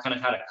it now, kind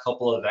of had a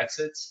couple of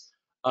exits.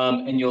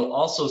 And you'll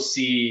also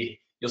see,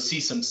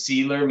 some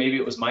sealer. Maybe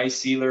it was my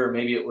sealer, or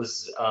maybe it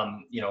was,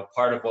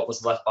 part of what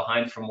was left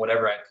behind from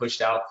whatever I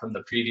pushed out from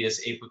the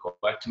previous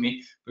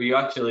apicoectomy. But you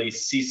actually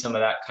see some of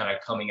that kind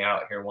of coming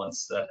out here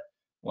once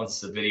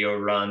the video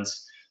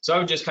runs. So I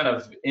would just kind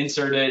of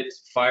insert it,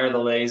 fire the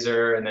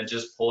laser, and then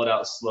just pull it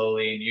out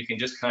slowly. And you can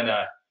just kind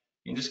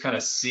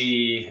of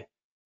see,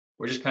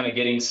 we're just kind of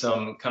getting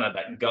some kind of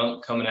that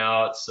gunk coming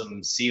out,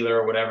 some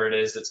sealer or whatever it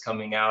is that's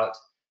coming out.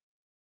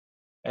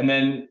 And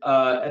then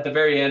at the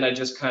very end, I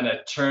just kind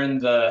of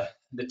turned the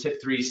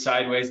tip 3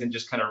 sideways and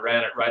just kind of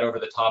ran it right over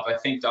the top. I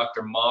think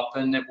Dr.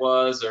 Maupin it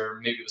was, or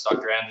maybe it was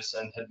Dr.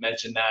 Anderson, had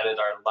mentioned that at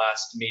our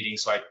last meeting.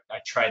 So I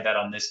tried that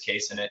on this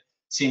case, and it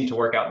seemed to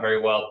work out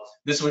very well.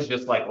 This was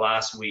just like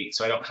last week,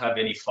 so I don't have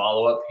any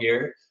follow-up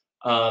here,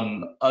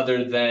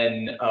 other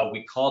than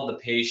we called the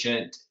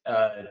patient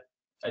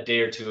a day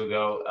or two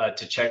ago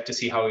to check to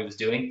see how he was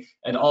doing,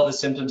 and all the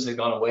symptoms had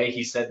gone away.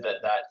 He said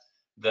that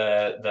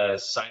the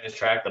sinus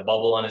tract, the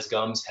bubble on his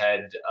gums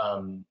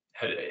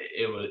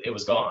it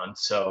was gone.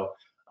 So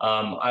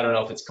I don't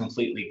know if it's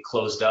completely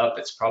closed up.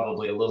 It's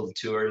probably a little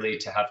too early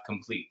to have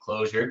complete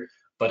closure,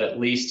 but at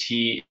least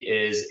he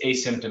is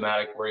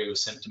asymptomatic where he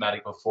was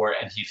symptomatic before,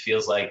 and he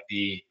feels like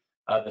the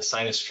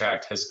sinus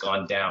tract has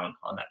gone down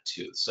on that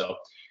tooth. So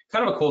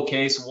kind of a cool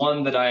case,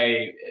 one that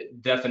I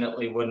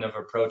definitely wouldn't have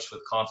approached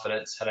with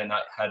confidence had I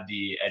not had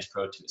the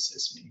EdgePRO to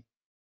assist me.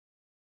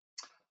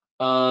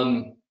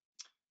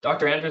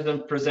 Dr.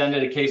 Anderson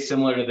presented a case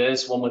similar to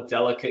this, one with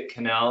delicate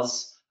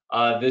canals.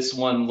 This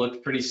one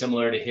looked pretty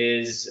similar to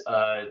his,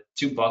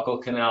 2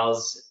 buccal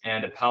canals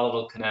and a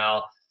palatal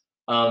canal.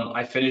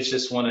 I finished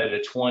this one at a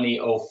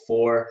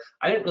 20.04.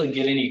 I didn't really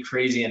get any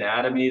crazy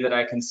anatomy that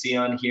I can see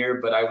on here,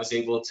 but I was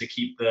able to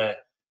keep the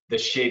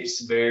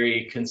shapes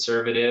very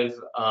conservative,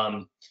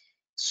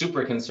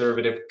 super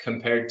conservative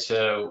compared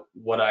to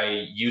what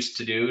I used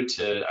to do.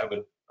 I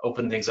would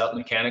open things up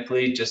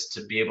mechanically just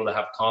to be able to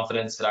have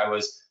confidence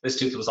that this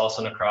tooth was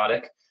also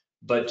necrotic,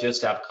 but just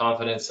to have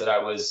confidence that I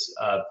was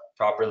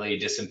properly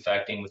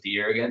disinfecting with the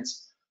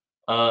irrigants.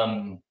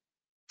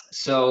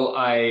 So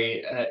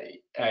I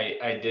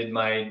did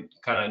my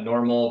kind of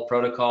normal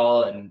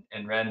protocol and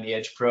ran the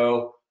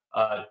EdgePRO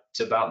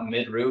to about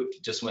mid-root,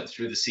 just went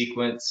through the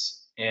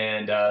sequence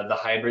and the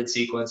hybrid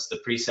sequence, the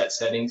preset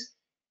settings,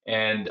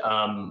 and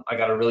I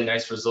got a really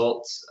nice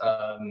result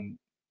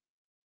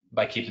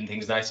by keeping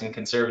things nice and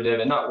conservative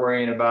and not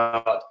worrying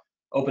about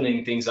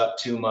opening things up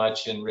too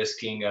much and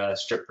risking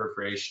strip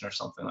perforation or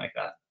something like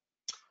that.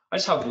 I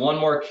just have one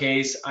more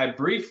case. I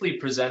briefly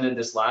presented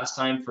this last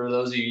time for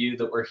those of you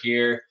that were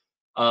here.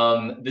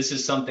 This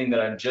is something that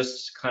I'm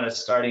just kind of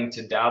starting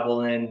to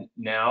dabble in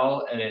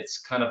now, and it's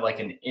kind of like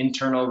an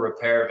internal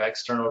repair of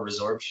external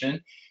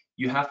resorption.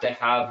 You have to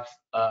have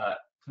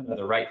kind of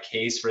the right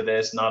case for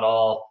this. Not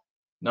all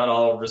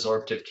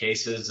resorptive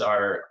cases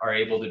are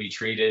able to be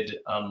treated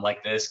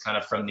like this, kind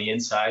of from the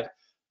inside.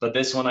 But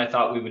this one, I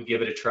thought we would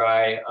give it a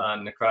try.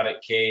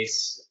 Necrotic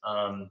case,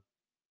 kind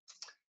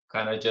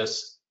of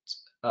just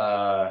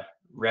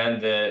ran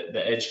the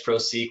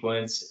EdgePRO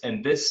sequence,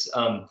 and this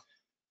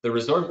the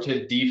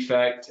resorptive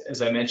defect,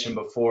 as I mentioned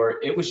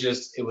before, it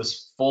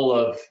was full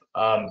of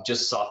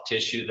just soft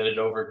tissue that had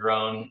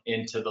overgrown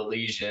into the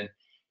lesion,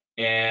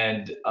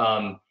 and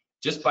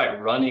just by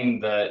running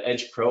the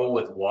EdgePRO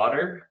with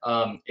water,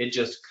 it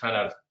just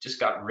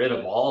got rid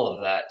of all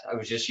of that. I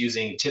was just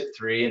using tip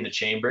 3 in the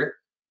chamber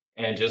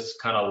and just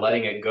kind of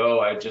letting it go.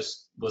 I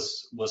just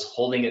was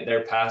holding it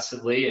there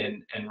passively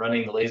and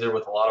running the laser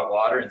with a lot of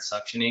water and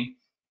suctioning.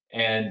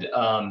 And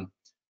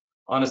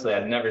honestly,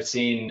 I'd never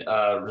seen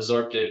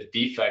resorptive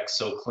defects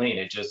so clean.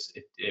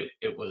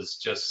 It was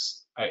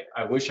just,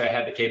 I wish I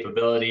had the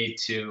capability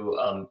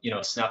to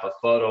snap a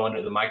photo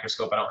under the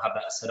microscope. I don't have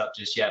that set up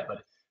just yet,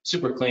 but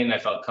super clean. I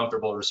felt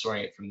comfortable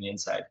restoring it from the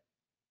inside.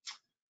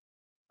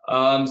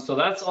 So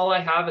that's all I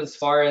have as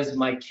far as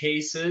my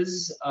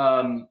cases.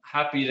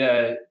 Happy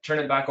to turn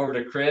it back over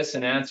to Chris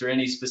and answer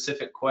any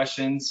specific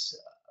questions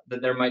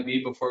that there might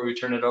be before we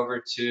turn it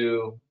over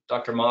to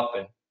Dr.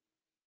 Maupin.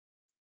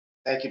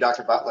 Thank you,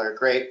 Dr. Butler.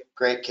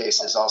 Great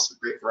cases, also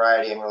great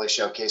variety and really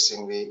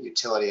showcasing the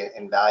utility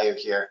and value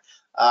here.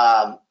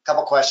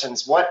 Couple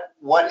questions.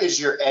 What is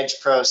your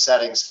EdgePRO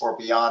settings for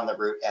beyond the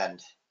root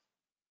end?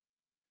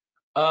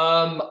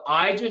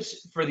 I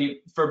just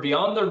for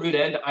beyond the root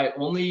end, I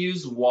only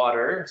use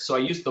water. So I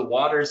use the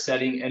water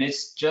setting, and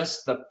it's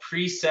just the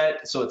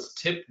preset. So it's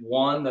tip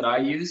 1 that I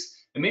use,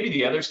 and maybe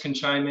the others can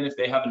chime in if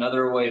they have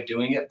another way of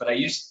doing it. But I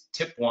use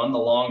tip 1, the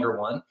longer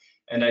one,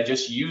 and I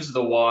just use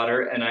the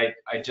water, and I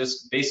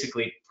just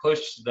basically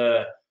push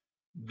the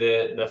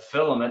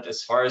filament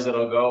as far as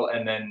it'll go,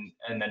 and then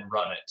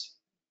run it.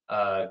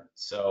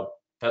 So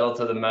pedal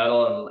to the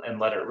metal and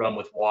let it run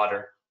with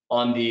water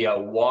on the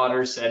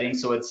water setting.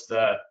 So it's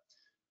the,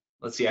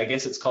 let's see, I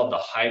guess it's called the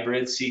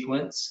hybrid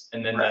sequence,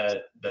 and then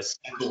the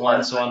second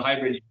one. So on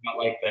hybrid, you've got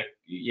like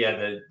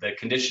the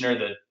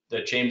conditioner,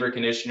 the chamber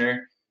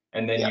conditioner,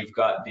 and then you've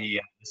got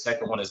the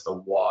second one is the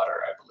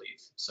water, I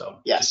believe. So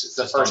yes, it's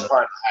the first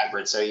part of the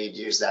hybrid. So you'd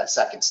use that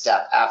second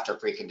step after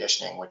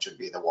preconditioning, which would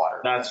be the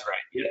water. That's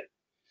right.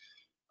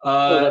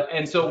 Yeah.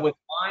 And so with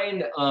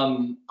mine,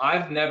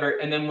 I've never,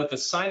 and then with the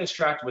sinus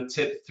tract with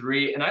tip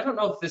 3, and I don't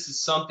know if this is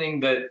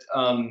something that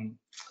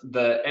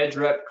the Edge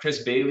rep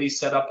Chris Bailey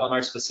set up on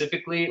ours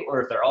specifically,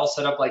 or if they're all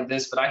set up like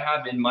this, but I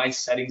have in my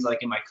settings,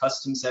 like in my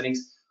custom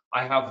settings,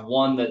 I have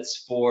one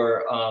that's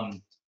for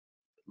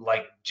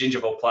like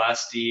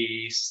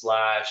gingivoplasty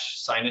 /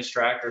 sinus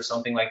tract or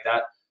something like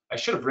that. I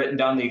should have written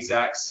down the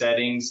exact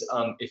settings.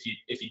 If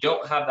you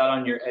don't have that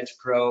on your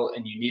EdgePRO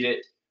and you need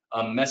it,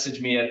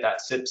 message me at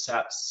that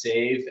SipSap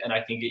save, and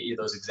I can get you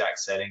those exact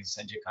settings,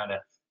 send you kind of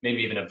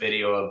maybe even a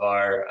video of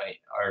our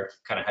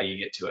kind of how you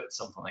get to it,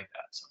 something like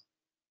that. So.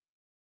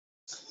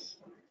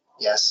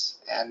 Yes,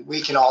 and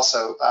we can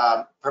also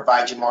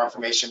provide you more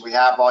information. We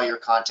have all your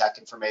contact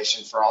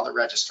information for all the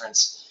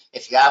registrants.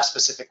 If you have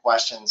specific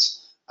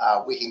questions,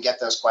 we can get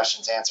those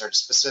questions answered,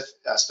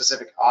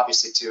 specific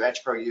obviously to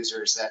EdgePRO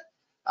users that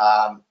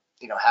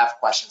have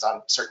questions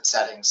on certain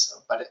settings,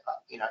 but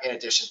in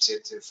addition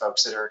to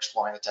folks that are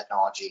exploring the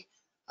technology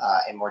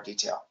in more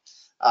detail.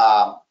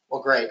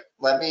 Well, great.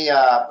 Let me.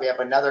 We have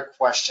another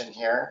question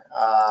here.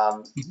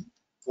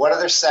 What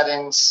other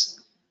settings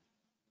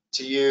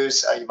to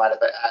use? You might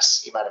have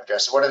asked. You might have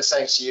addressed. What are the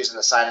settings to use in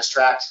the sinus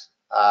tract?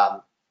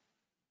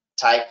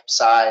 Type,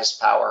 size,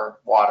 power,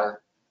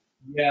 water.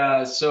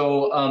 Yeah,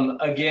 so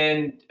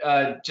again,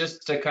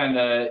 just to kind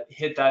of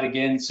hit that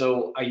again,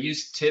 so I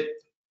use tip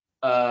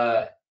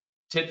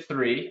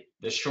 3,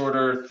 the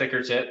shorter,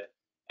 thicker tip,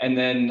 and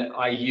then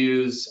I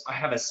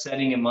have a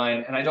setting in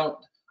mind, and I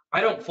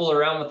don't fool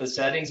around with the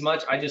settings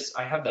much. I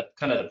have the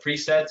kind of the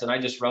presets, and I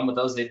just run with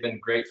those. They've been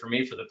great for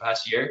me for the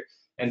past year,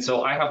 and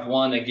so I have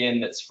one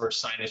again that's for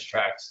sinus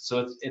tracts.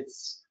 So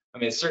it's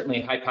certainly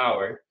high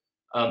powered,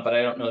 but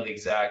I don't know the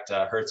exact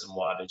hertz and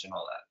wattage and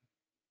all that.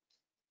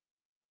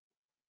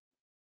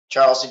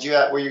 Charles,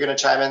 were you going to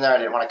chime in there? I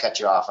didn't want to cut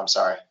you off. I'm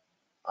sorry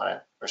on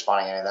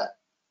responding to any of that.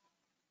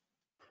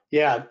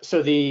 Yeah,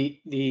 so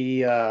the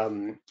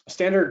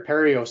standard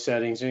perio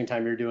settings,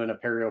 anytime you're doing a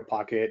perio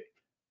pocket,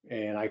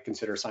 and I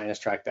consider sinus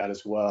tract that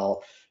as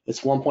well,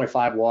 it's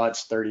 1.5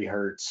 watts, 30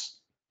 hertz,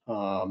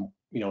 and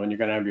you're going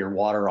to have your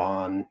water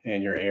on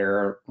and your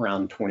air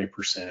around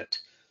 20%.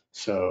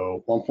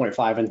 So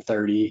 1.5 and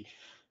 30.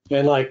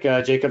 And like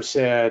Jacob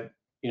said,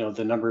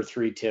 the number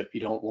 3 tip, you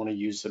don't want to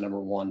use the number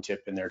 1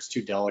 tip in there. It's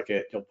too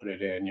delicate. You'll put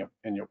it in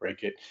and you'll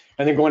break it.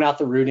 And then going out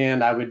the root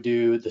end, I would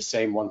do the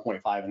same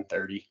 1.5 and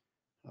 30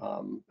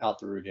 out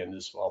the root end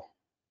as well.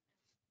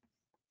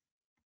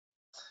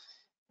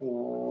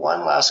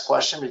 One last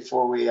question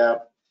before we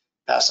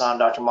pass on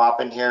Dr.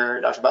 Maupin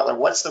here. Dr. Butler,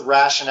 what's the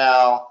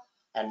rationale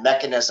and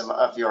mechanism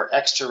of your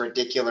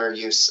extraradicular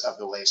use of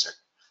the laser?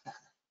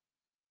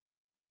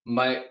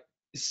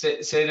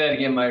 Say that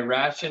again. My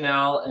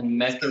rationale and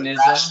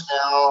mechanism.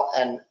 Rationale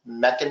and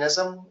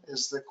mechanism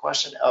is the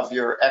question of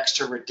your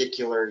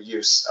extraradicular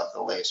use of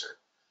the laser.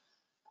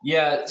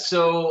 Yeah.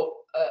 So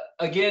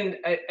again,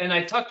 and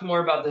I talked more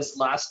about this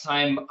last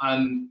time.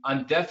 I'm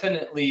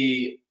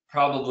definitely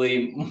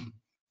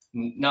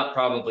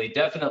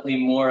definitely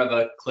more of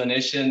a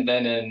clinician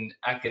than an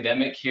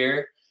academic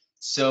here.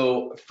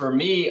 So for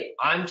me,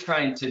 I'm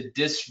trying to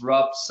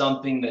disrupt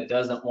something that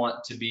doesn't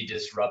want to be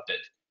disrupted.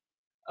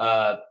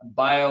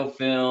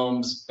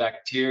 Biofilms,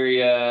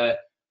 bacteria,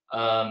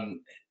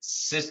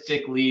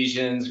 cystic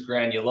lesions,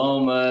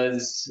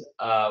 granulomas,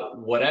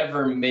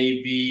 whatever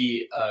may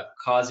be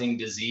causing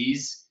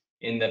disease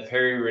in the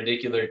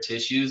periradicular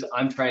tissues,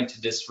 I'm trying to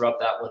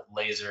disrupt that with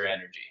laser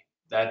energy.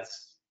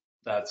 That's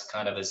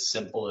kind of as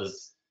simple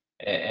as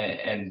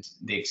and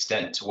the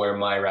extent to where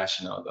my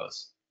rationale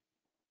goes.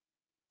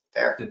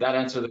 Fair. Did that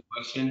answer the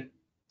question?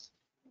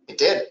 It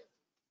did.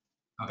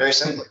 Okay. Very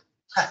simply.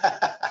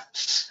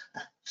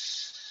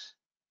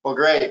 Well,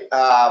 great.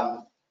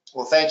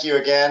 Well, thank you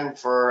again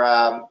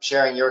for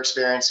sharing your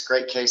experience,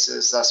 great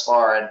cases thus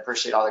far, and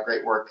appreciate all the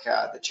great work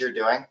that you're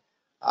doing.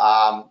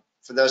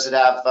 For those that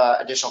have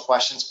additional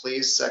questions,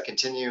 please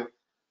continue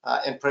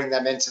inputting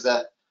them into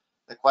the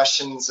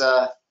questions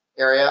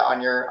area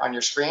on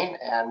your screen,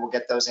 and we'll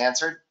get those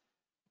answered.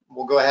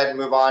 We'll go ahead and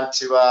move on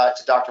to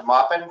Dr.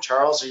 Maupin.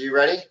 Charles, are you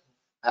ready?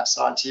 Pass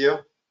it on to you.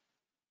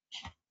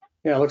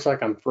 Yeah, it looks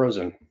like I'm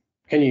frozen.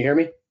 Can you hear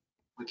me?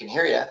 We can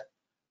hear you.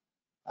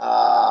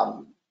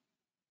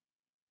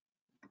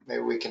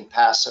 Maybe we can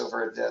pass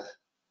over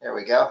there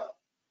we go.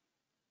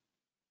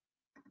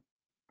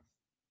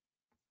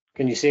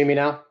 Can you see me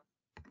now?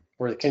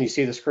 Or can you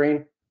see the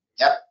screen?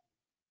 Yep.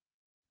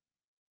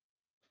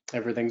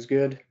 Everything's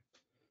good?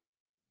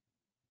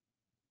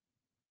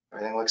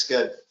 Everything looks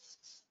good.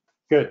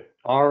 Good.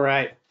 All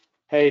right.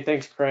 Hey,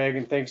 thanks, Craig,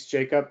 and thanks,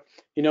 Jacob.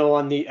 You know,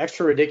 on the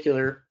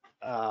extraradicular,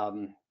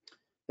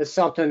 it's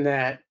something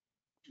that,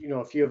 you know,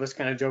 a few of us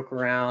kind of joke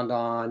around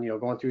on, you know,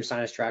 going through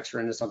sinus tracts or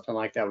into something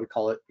like that. We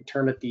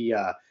term it the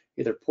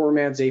either poor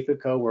man's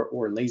APICO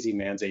or lazy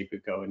man's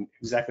APICO. And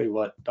exactly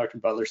what Dr.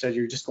 Butler said,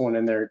 you're just going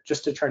in there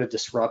just to try to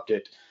disrupt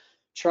it,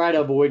 try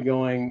to avoid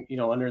going, you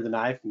know, under the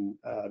knife. And,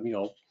 you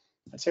know,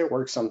 I'd say it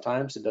works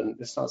sometimes.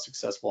 It's not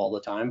successful all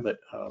the time, but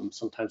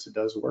sometimes it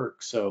does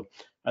work. So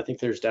I think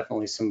there's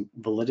definitely some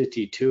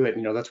validity to it.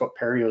 You know, that's what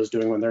perio is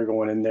doing when they're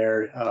going in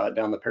there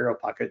down the perio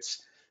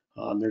pockets.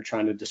 They're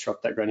trying to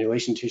disrupt that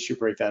granulation tissue,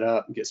 break that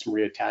up, and get some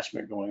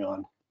reattachment going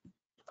on.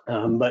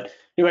 But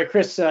anyway,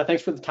 Chris,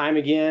 thanks for the time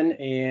again.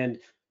 And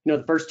you know,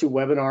 the first two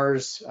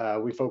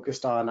webinars we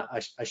focused on,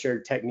 I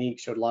shared technique,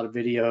 showed a lot of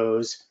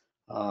videos,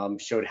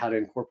 showed how to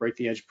incorporate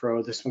the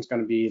EdgePRO. This one's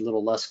going to be a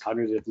little less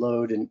cognitive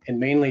load, and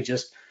mainly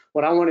just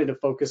what I wanted to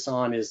focus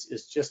on is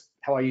just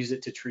how I use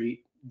it to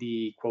treat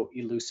the quote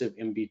elusive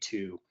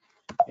MB2.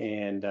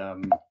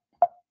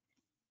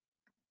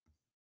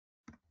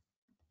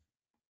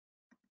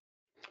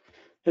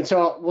 And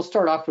so we'll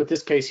start off with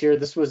this case here.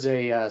 This was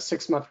a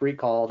 6-month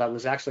recall that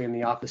was actually in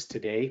the office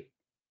today.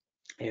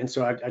 And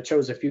so I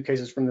chose a few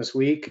cases from this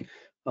week,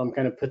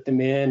 kind of put them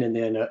in, and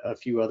then a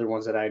few other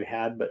ones that I'd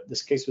had. But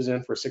this case was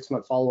in for a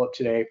 6-month follow-up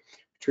today.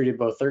 Treated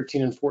both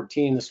 13 and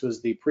 14. This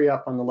was the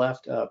pre-op on the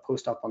left,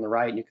 post-op on the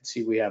right. And you can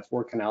see we have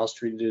 4 canals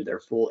treated to their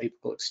full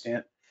apical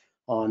extent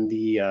on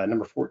the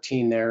number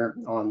 14 there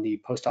on the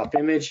post-op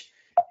image.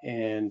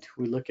 And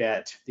we look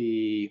at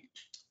the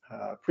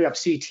pre-op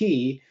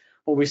CT.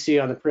 What we see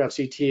on the pre-op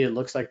CT, it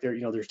looks like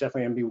there's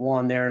definitely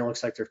MB1 there, and it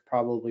looks like there's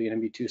probably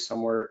an MB2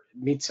 somewhere.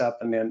 It meets up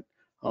and then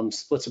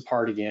splits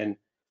apart again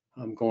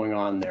going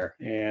on there.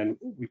 And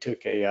we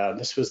took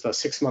this was the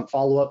 6-month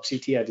follow-up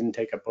CT. I didn't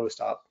take a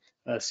post-op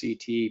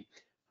CT.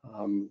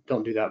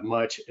 Don't do that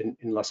much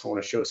unless I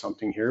want to show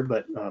something here,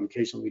 but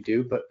occasionally we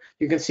do. But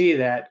you can see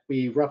that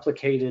we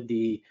replicated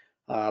the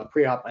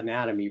pre-op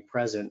anatomy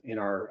present in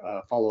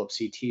our follow-up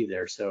CT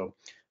there. So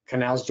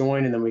canals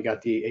joined, and then we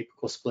got the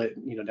apical split,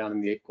 you know, down in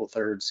the apical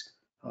thirds,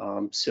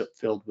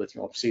 filled with,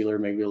 you know, sealer,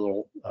 maybe a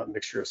little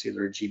mixture of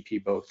sealer and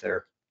GP both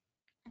there.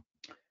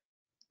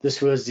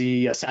 This was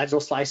the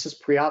sagittal slices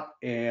pre-op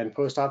and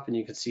post-op, and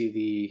you can see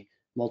the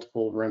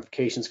multiple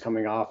ramifications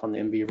coming off on the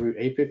MB root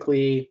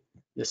apically.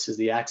 This is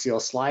the axial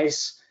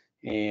slice,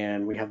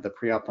 and we have the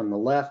pre-op on the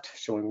left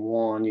showing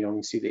one, you know, you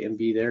can see the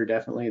MB there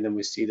definitely, and then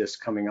we see this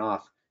coming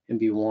off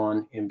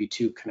MB1,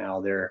 MB2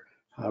 canal there,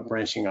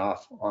 branching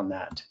off on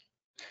that.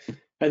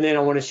 And then I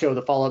want to show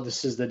the follow-up.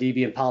 This is the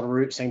DB and palatal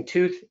root, same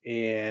tooth,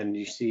 and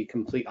you see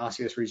complete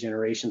osseous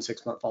regeneration,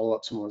 6-month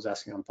follow-up. Someone was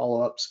asking on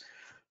follow-ups.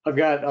 I've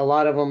got a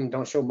lot of them,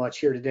 don't show much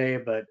here today,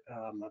 but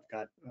I've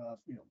got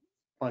you know,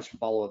 a bunch of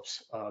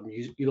follow-ups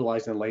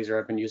utilizing the laser.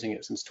 I've been using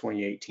it since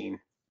 2018.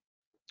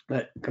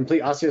 But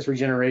complete osseous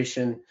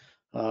regeneration,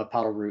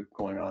 palatal root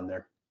going on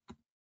there.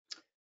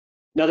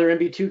 Another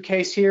MB2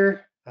 case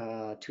here,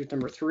 tooth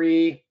number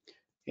 3,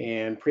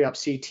 and pre-op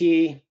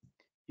CT.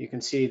 You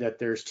can see that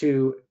there's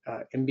 2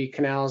 MB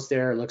canals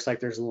there. It looks like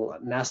there's a little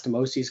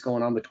anastomosis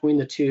going on between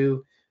the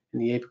 2 in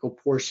the apical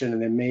portion,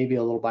 and then maybe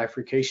a little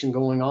bifurcation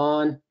going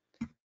on.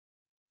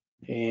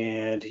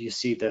 And you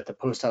see that the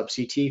post-op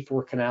CT,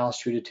 4 canals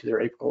treated to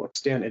their apical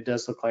extent. It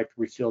does look like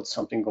we feel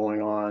something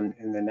going on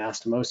in the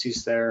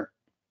anastomosis there.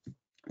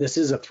 This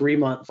is a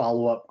 3-month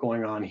follow-up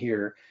going on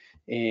here.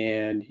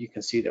 And you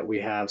can see that we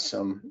have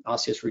some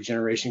osseous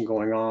regeneration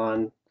going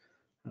on,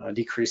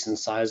 decrease in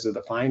size of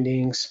the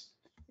findings,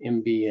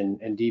 MB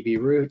and DB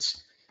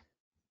roots.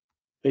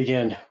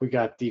 Again, we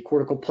got the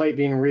cortical plate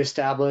being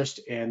reestablished,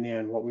 and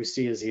then what we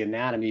see is the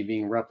anatomy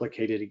being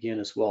replicated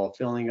again as well,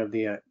 filling of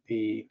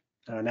the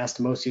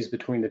anastomosis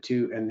between the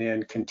 2, and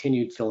then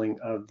continued filling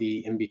of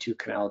the MB2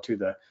 canal to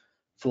the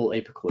full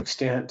apical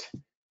extent.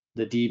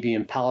 The DB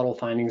and palatal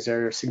findings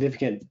are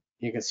significant.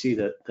 You can see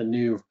that the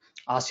new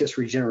osseous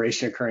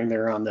regeneration occurring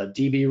there on the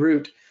DB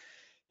root,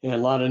 and a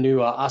lot of new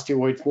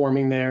osteoid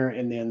forming there,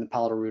 and then the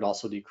palatal root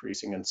also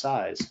decreasing in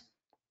size.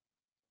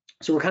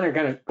 So we're kind of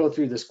going to go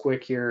through this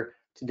quick here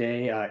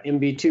today.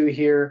 MB2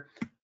 here,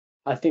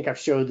 I think I've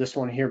showed this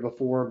one here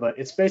before, but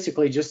it's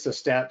basically just the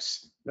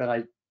steps that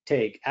I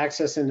take.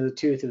 Access into the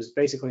tooth, it was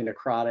basically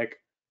necrotic.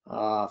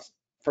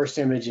 First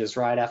image is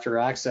right after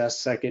access,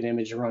 second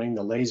image running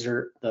the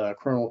laser, the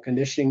coronal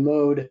conditioning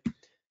mode,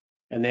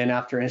 and then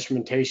after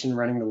instrumentation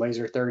running the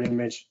laser third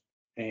image,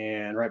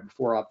 and right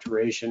before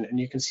obturation. And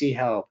you can see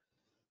how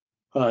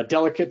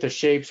delicate the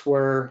shapes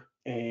were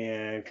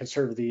and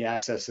conserved the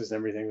accesses and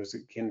everything was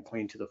again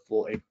cleaned to the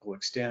full apical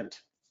extent.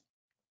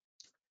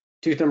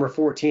 Tooth number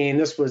 14,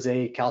 this was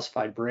a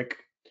calcified brick.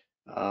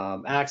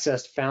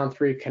 Accessed, found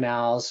 3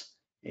 canals,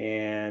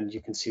 and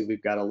you can see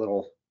we've got a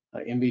little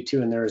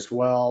MB2 in there as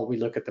well. We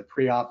look at the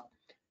pre-op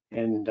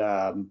and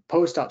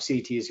post-op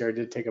CTs here. I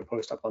did take a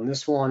post-op on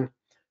this one.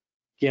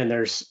 Again,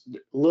 there's a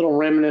little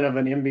remnant of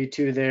an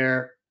MB2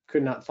 there.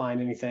 Could not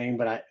find anything,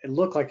 but it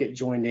looked like it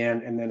joined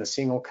in, and then a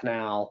single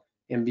canal,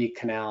 MB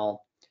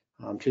canal,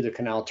 to the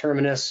canal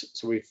terminus.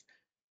 So we've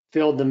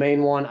filled the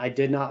main one. I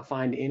did not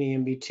find any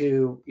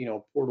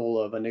MB2,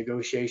 portal of a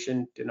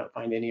negotiation, did not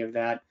find any of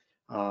that.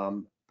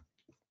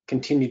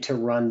 Continue to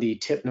run the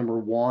tip number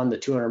 1, the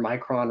 200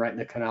 micron right in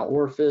the canal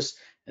orifice,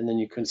 and then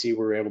you can see we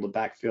were able to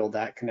backfill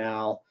that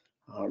canal,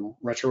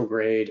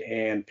 retrograde,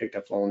 and picked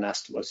up little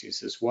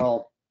anastomoses as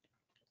well.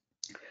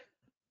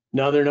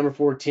 Another number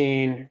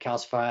 14,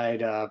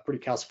 calcified, pretty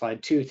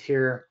calcified tooth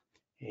here,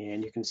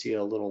 and you can see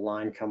a little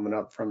line coming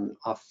up from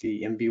off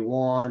the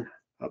MB1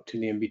 up to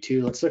the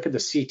MB2. Let's look at the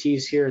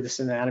CTs here. This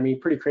anatomy,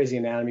 pretty crazy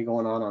anatomy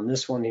going on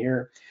this one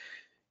here.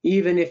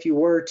 Even if you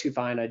were to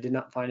find, I did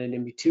not find an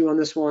MB2 on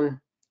this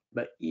one,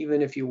 but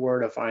even if you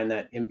were to find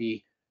that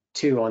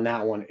MB2 on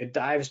that one, it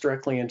dives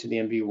directly into the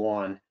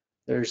MB1.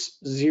 There's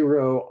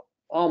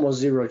almost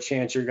zero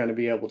chance you're going to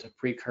be able to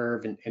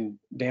pre-curve and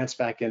dance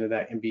back into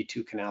that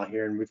MB2 canal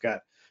here. And we've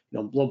got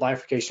a little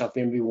bifurcation off the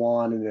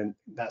MB1 and then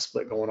that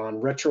split going on.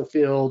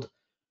 Retrofilled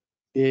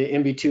the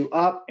MB2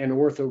 up and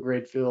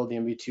orthograde filled the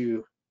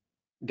MB2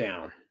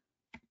 down.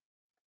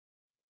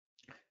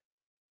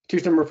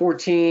 Tooth number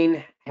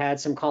 14 had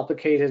some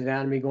complicated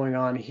anatomy going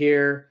on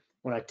here.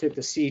 When I took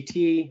the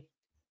CT,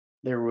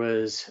 there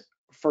was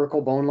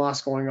furcal bone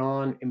loss going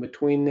on in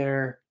between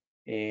there,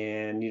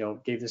 and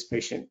gave this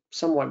patient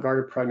somewhat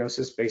guarded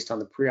prognosis based on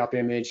the pre-op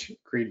image,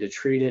 agreed to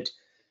treat it,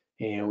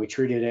 and we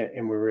treated it,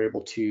 and we were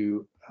able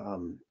to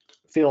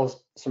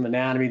fill some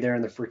anatomy there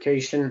in the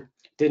furcation.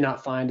 Did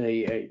not find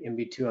a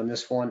MB2 on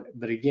this one,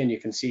 but again, you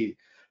can see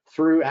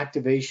through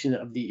activation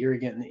of the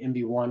irrigant in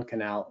the MB1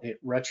 canal, it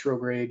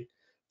retrograde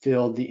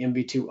filled the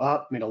MB2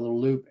 up, made a little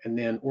loop, and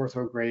then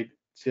orthograde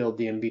filled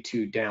the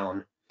MB2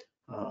 down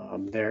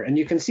there. And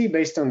you can see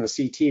based on the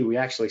CT, we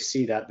actually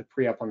see that the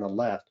pre-op on the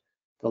left,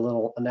 the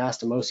little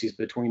anastomoses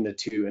between the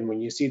two. And when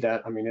you see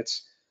that,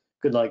 it's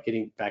good luck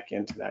getting back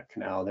into that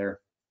canal there.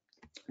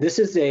 This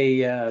is a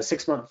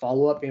 6-month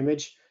follow-up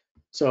image.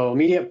 So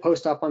immediate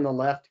post-op on the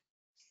left,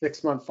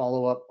 6-month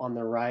follow-up on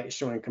the right,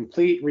 showing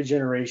complete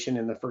regeneration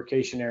in the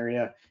furcation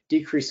area,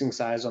 decreasing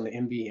size on the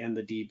MB and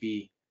the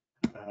DB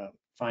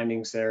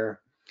findings there.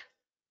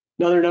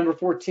 Another number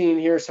 14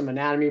 here, some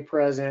anatomy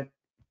present,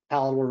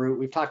 palatal root.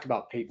 We've talked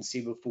about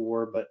patency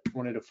before, but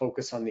wanted to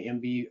focus on the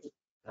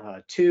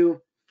MB2.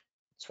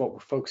 That's what we're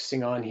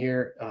focusing on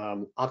here.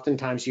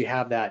 Oftentimes you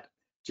have that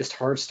just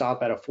hard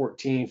stop at a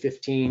 14,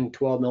 15,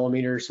 12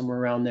 millimeters, somewhere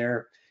around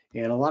there.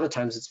 And a lot of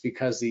times it's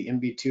because the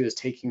MB2 is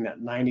taking that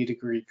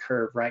 90-degree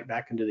curve right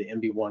back into the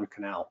MB1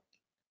 canal.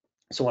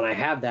 So when I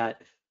have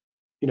that,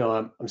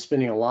 I'm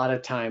spending a lot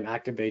of time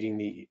activating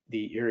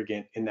the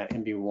irrigant in that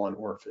MB1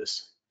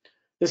 orifice.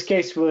 This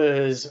case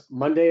was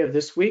Monday of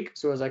this week.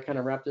 So as I kind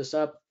of wrap this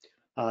up,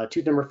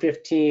 tooth number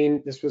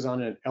 15, this was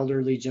on an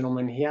elderly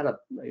gentleman. He had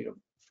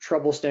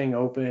trouble staying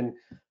open.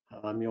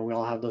 We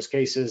all have those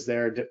cases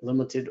there,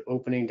 limited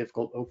opening,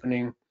 difficult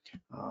opening.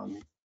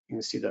 You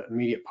can see the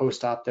immediate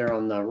post-op there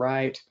on the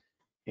right.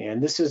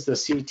 And this is the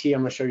CT.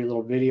 I'm gonna show you a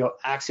little video.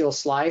 Axial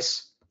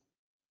slice,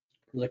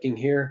 looking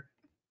here.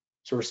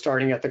 So we're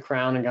starting at the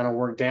crown and gonna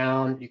work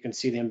down. You can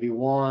see the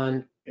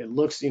MB1. It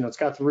looks, it's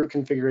got the root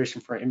configuration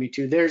for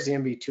MB2. There's the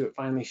MB2. It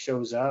finally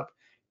shows up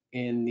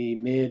in the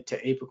mid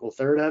to apical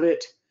third of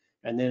it.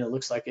 And then it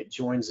looks like it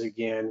joins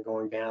again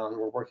going down.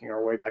 We're working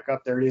our way back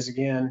up. There it is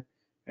again.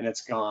 And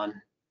it's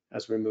gone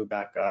as we move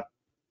back up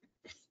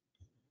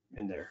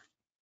in there.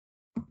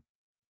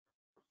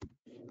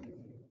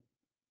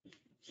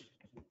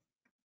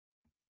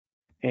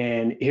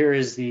 And here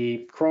is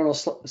the coronal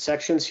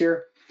sections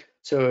here.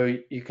 So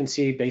you can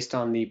see based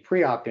on the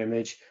pre-op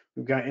image,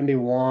 we've got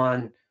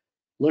MB1.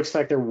 Looks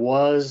like there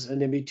was an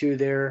MB2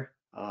 there,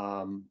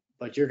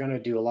 but you're going to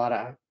do a lot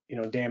of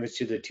damage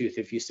to the tooth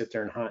if you sit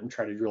there and hunt and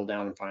try to drill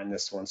down and find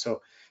this one.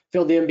 So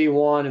filled the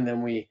MB1, and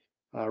then we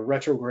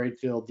retrograde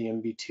filled the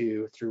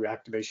MB2 through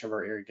activation of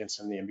our irrigants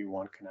in the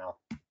MB1 canal.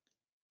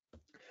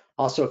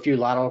 Also a few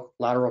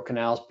lateral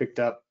canals picked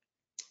up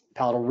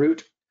palatal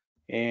root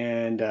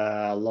and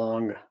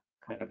long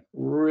kind of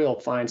real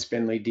fine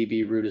spindly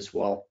DB root as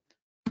well.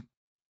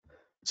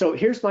 So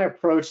here's my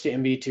approach to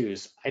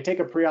MB2s. I take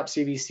a pre-op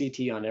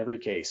CBCT on every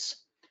case.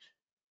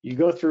 You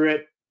go through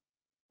it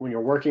when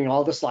you're working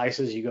all the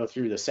slices. You go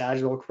through the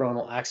sagittal,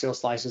 coronal, axial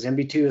slices.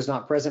 MB2 is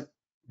not present.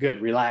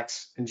 good,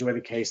 relax, enjoy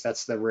the case.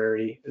 That's the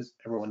rarity, as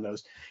everyone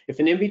knows. If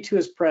an MB2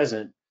 is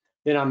present,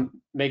 then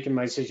I'm making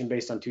my decision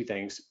based on two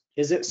things.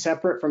 Is it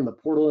separate from the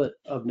portal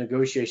of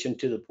negotiation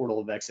to the portal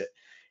of exit?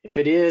 If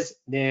it is,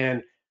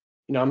 then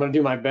I'm going to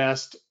do my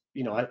best.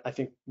 I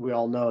think we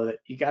all know that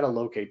you got to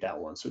locate that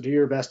one. So do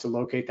your best to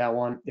locate that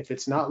one. If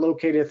it's not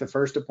located at the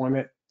first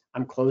appointment,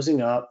 I'm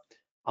closing up.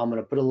 I'm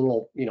going to put a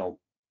little,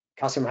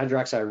 calcium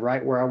hydroxide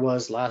right where I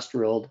was last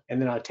drilled,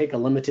 and then I take a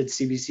limited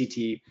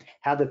CBCT,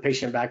 have the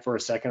patient back for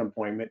a second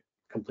appointment,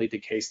 complete the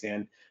case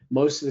then.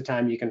 Most of the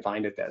time you can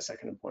find it that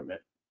second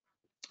appointment.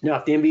 Now,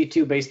 if the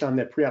MB2, based on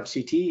the pre-op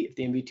CT, if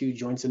the MB2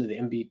 joins into the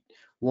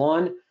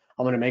MB1,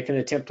 I'm going to make an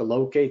attempt to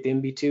locate the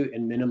MB2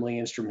 and minimally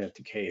instrument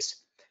the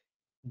case.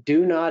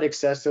 Do not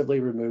excessively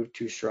remove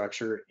tooth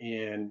structure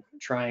in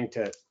trying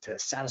to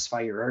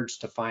satisfy your urge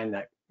to find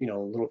that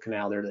little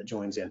canal there that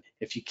joins in.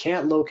 If you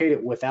can't locate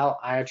it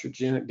without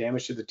iatrogenic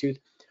damage to the tooth,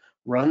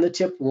 run the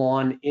tip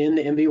 1 in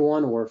the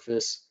MB1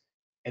 orifice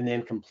and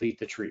then complete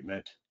the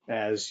treatment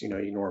as you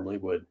normally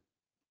would.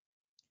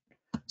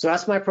 So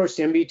that's my approach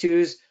to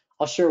MB2s.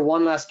 I'll share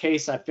one last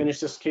case. I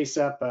finished this case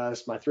up.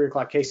 It's my 3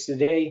 o'clock case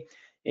today.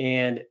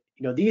 And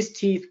these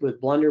teeth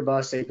with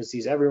blunderbuss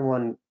apices,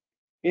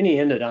 any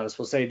endodontist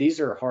will say these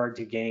are hard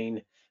to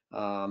gain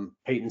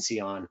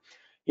patency on.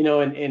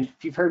 And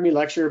if you've heard me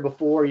lecture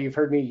before, you've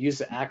heard me use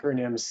the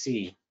acronym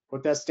C.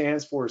 What that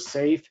stands for is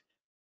safe,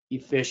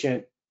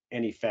 efficient,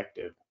 and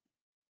effective.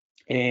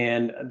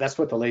 And that's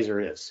what the laser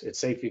is. It's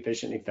safe,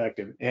 efficient,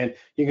 effective. And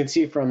you can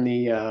see from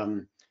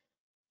the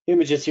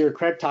images here,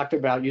 Craig talked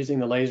about using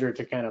the laser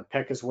to kind of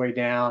peck his way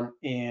down.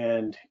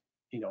 And,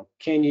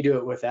 can you do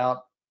it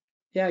without?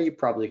 Yeah, you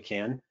probably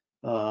can,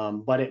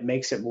 but it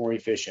makes it more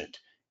efficient.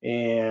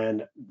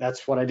 And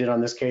that's what I did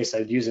on this case.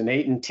 I'd use an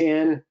 8 and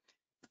 10,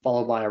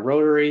 followed by a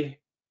rotary,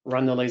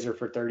 run the laser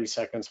for 30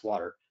 seconds,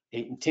 water.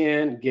 8 and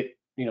 10, get,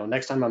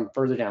 next time I'm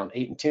further down,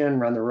 8 and 10,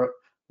 run the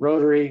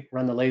rotary,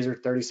 run the laser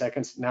 30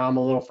 seconds. Now I'm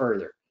a little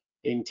further,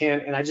 8 and 10,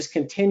 and I just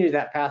continue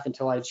that path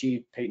until I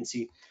achieve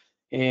patency.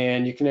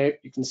 And you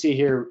can see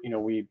here,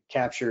 we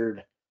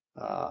captured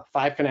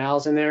 5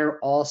 canals in there,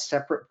 all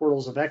separate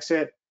portals of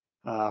exit,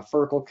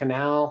 vertical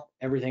canal,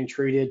 everything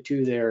treated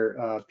to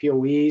their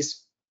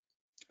POEs.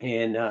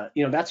 And,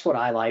 that's what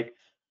I like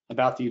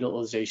about the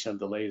utilization of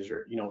the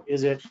laser.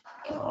 Is it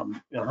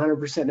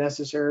 100%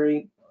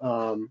 necessary?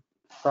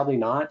 Probably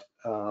not.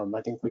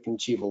 I think we can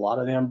achieve a lot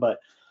of them, but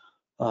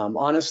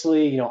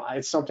honestly,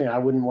 it's something I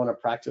wouldn't want to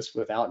practice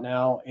without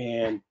now.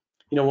 And,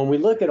 when we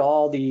look at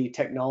all the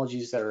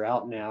technologies that are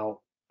out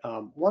now,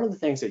 one of the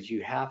things that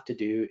you have to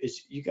do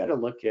is you got to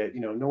look at,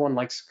 no one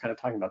likes kind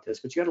of talking about this,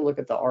 but you got to look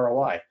at the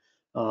ROI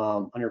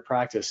on your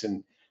practice.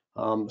 And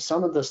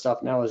some of the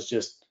stuff now is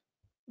just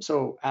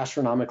so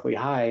astronomically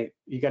high,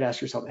 you got to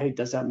ask yourself, hey,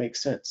 does that make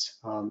sense?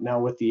 Now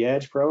with the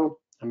EdgePRO,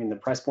 the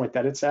price point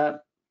that it's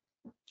at,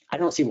 I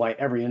don't see why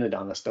every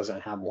endodontist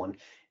doesn't have one.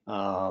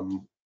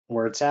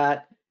 Where it's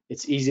at,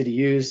 it's easy to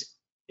use.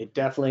 It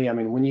definitely,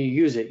 when you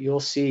use it, you'll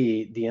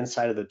see the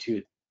inside of the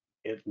tooth.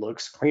 It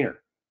looks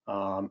cleaner,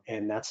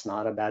 and that's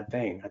not a bad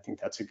thing. I think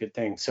that's a good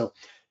thing. So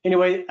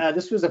anyway,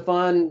 this was a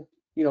fun,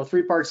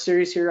 3-part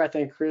series here. I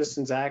thank Chris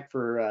and Zach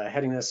for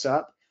heading this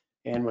up.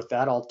 And with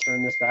that, I'll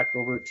turn this back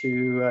over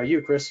to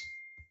you, Chris.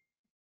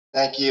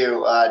 Thank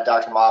you,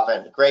 Dr.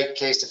 Moffat. Great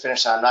case to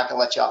finish on. I'm not going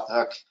to let you off the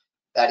hook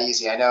that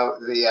easy. I know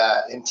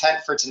the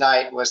intent for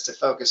tonight was to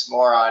focus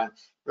more on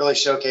really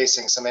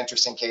showcasing some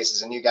interesting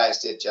cases, and you guys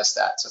did just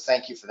that. So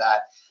thank you for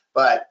that.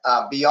 But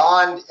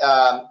beyond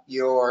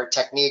your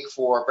technique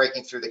for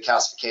breaking through the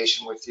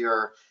calcification with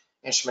your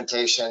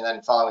instrumentation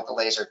and following with the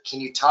laser,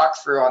 can you talk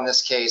through on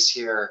this case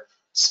here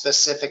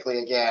specifically,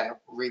 again,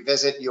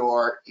 revisit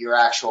your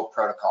actual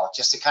protocol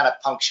just to kind of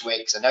punctuate,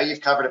 because I know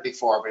you've covered it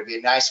before, but it'd be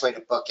a nice way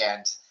to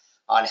bookend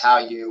on how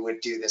you would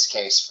do this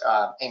case,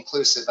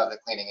 inclusive of the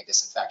cleaning and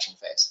disinfection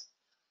phase.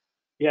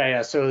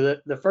 Yeah. So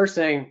the first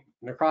thing,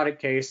 necrotic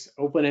case,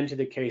 open into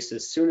the case.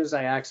 As soon as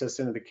I access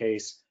into the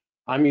case,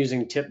 I'm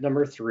using tip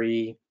number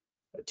 3,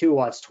 2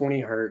 watts,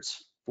 20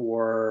 hertz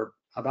for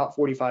about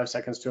 45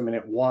 seconds to a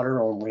minute,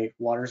 water only,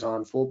 water's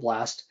on full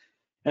blast,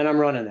 and I'm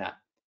running that.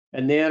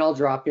 And then I'll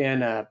drop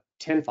in a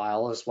 10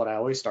 file is what I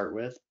always start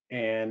with,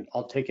 and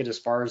I'll take it as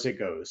far as it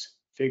goes.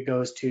 If it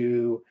goes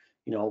to,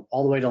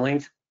 all the way to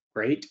length,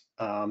 great.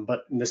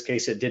 But in this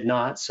case, it did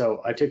not.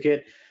 So I took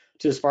it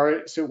to as far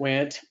as it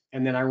went,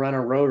 and then I run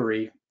a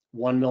rotary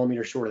 1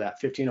 millimeter short of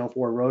that,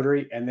 1504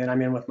 rotary, and then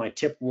I'm in with my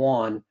tip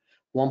 1,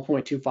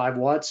 1.25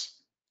 watts,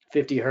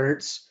 50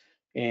 hertz,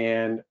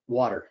 and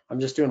water. I'm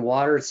just doing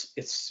water.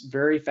 It's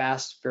very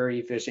fast, very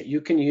efficient. You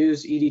can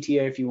use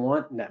EDTA if you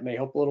want, and that may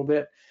help a little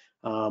bit.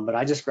 But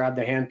I just grab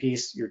the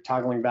handpiece. You're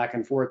toggling back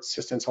and forth.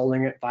 Assistant's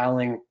holding it,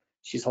 filing.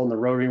 She's holding the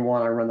rotary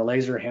one. I run the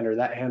laser, hand her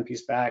that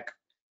handpiece back.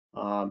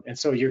 And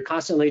so you're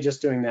constantly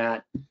just doing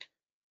that.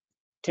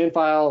 10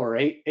 file or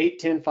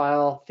 810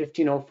 file,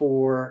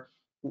 1504,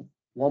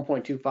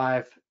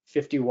 1.25,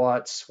 50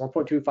 watts,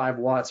 1.25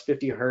 watts,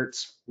 50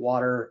 hertz,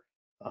 water,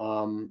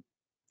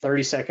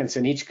 30 seconds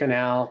in each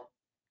canal.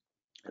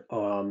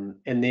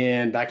 And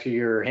then back to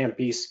your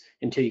handpiece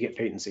until you get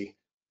patency.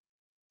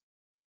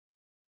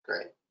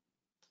 Great.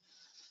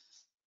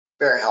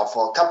 Very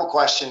helpful. A couple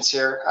questions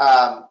here.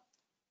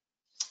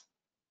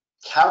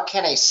 How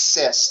can a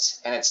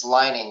cyst and its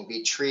lining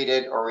be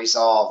treated or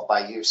resolved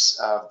by use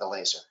of the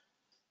laser?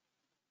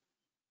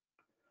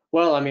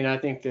 Well, I mean, I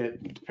think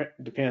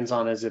that depends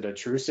on, is it a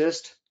true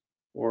cyst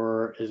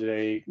or is it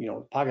a,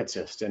 pocket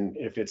cyst? And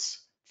if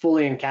it's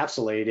fully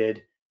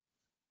encapsulated,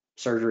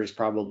 surgery is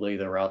probably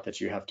the route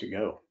that you have to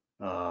go.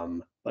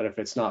 But if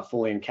it's not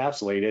fully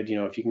encapsulated,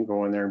 if you can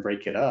go in there and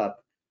break it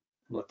up,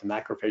 let the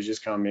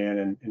macrophages come in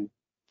and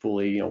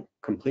fully,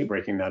 complete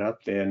breaking that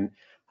up, then,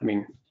 I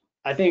mean,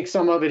 I think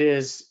some of it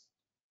is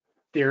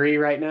theory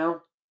right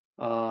now,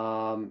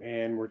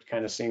 and we're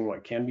kind of seeing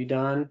what can be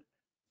done.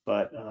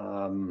 But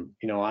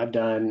I've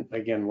done,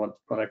 again, what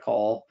I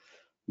call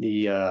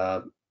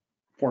the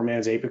poor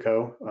man's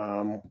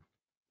Apico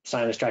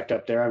sinus tract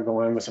up there. I'm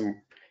going with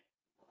some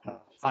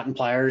cotton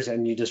pliers,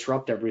 and you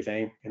disrupt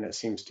everything, and it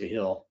seems to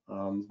heal.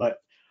 But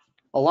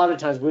a lot of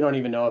times we don't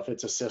even know if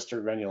it's a cyst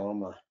or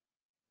granuloma,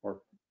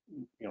 or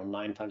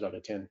 9 times out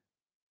of 10.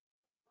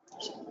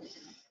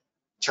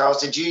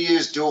 Charles, did you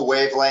use dual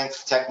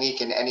wavelength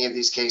technique in any of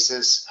these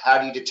cases? How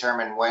do you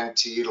determine when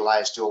to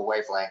utilize dual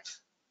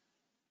wavelength?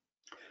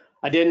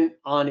 I didn't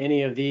on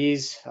any of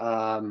these.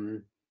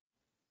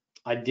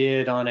 I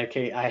did on a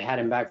case, I had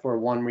him back for a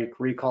 1-week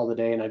recall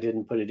today, and I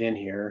didn't put it in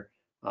here.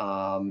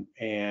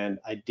 And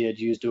I did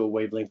use dual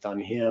wavelength on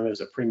him. It was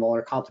a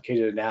premolar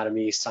complicated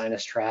anatomy,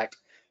 sinus tract.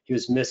 He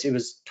was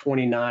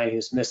 29, he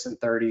was missing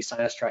 30,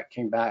 sinus tract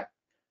came back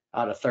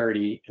out of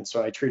 30. And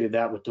so I treated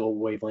that with dual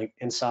wavelength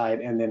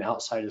inside and then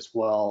outside as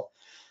well.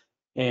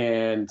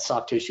 And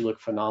soft tissue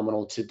looked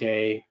phenomenal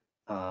today.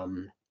 I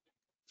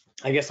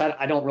guess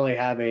I don't really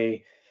have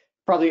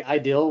probably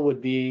ideal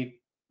would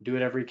be do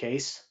it every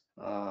case.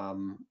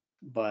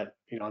 But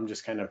I'm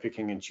just kind of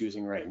picking and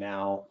choosing right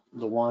now.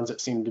 The ones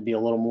that seem to be a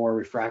little more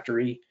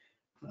refractory,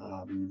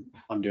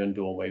 I'm doing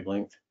dual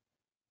wavelength.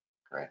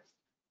 Great.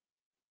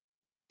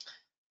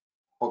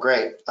 Well,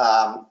 great.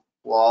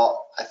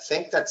 Well, I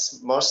think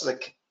that's most of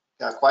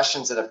the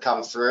questions that have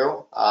come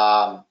through.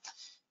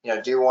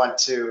 Do want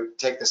to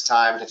take this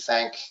time to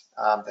thank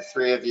the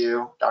 3 of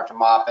you, Dr.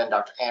 Maupin,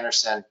 Dr.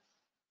 Anderson,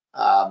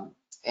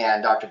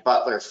 and Dr.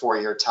 Butler, for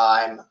your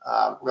time.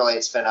 Really,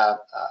 it's been a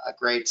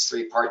great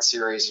 3-part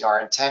series.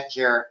 Our intent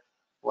here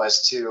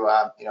was to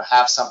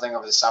have something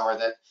over the summer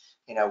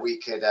that we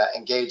could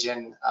engage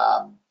in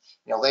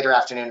later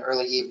afternoon,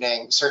 early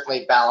evening,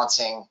 certainly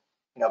balancing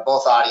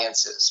both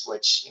audiences,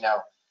 which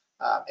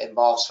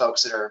involves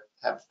folks that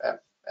have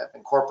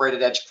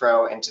incorporated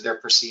EdgePRO into their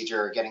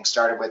procedure, getting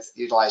started with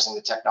utilizing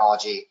the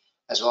technology,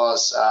 as well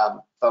as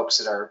folks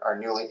that are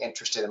newly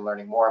interested in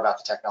learning more about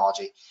the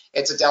technology.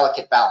 It's a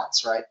delicate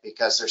balance, right?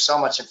 Because there's so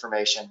much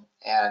information,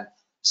 and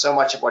so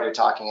much of what you're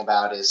talking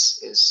about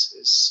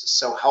is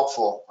so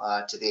helpful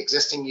to the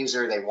existing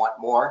user. They want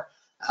more,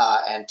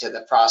 and to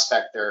the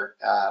prospect, they're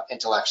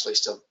intellectually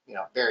still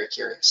very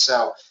curious.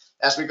 So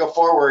as we go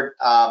forward,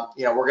 we're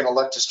going to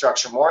look to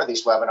structure more of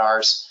these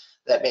webinars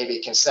that maybe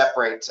can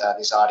separate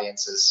these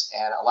audiences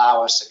and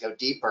allow us to go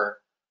deeper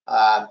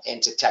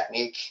into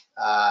technique,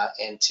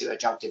 into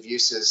adjunctive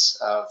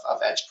uses of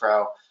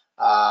EdgePRO,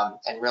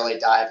 and really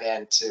dive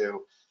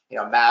into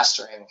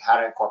mastering how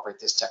to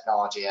incorporate this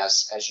technology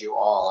as you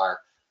all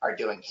are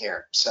doing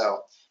here.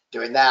 So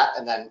doing that,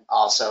 and then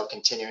also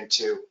continuing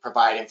to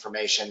provide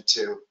information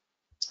to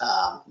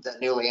the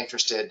newly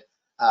interested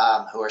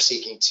who are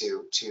seeking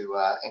to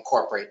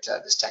incorporate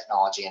this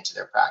technology into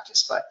their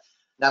practice. But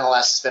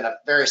nonetheless, it's been a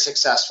very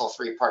successful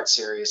 3-part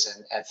series,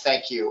 and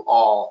thank you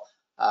all,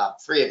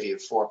 3 of you,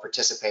 for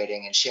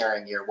participating and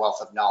sharing your wealth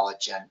of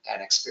knowledge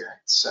and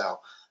experience. So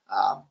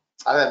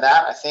other than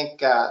that, I think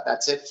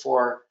that's it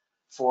for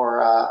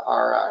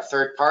our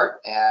 3rd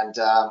part, and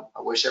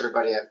I wish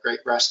everybody a great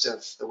rest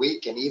of the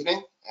week and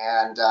evening,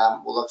 and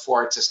we'll look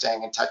forward to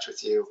staying in touch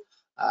with you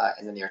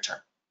in the near term.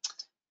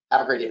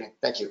 Have a great evening.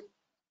 Thank you.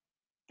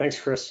 Thanks,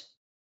 Chris.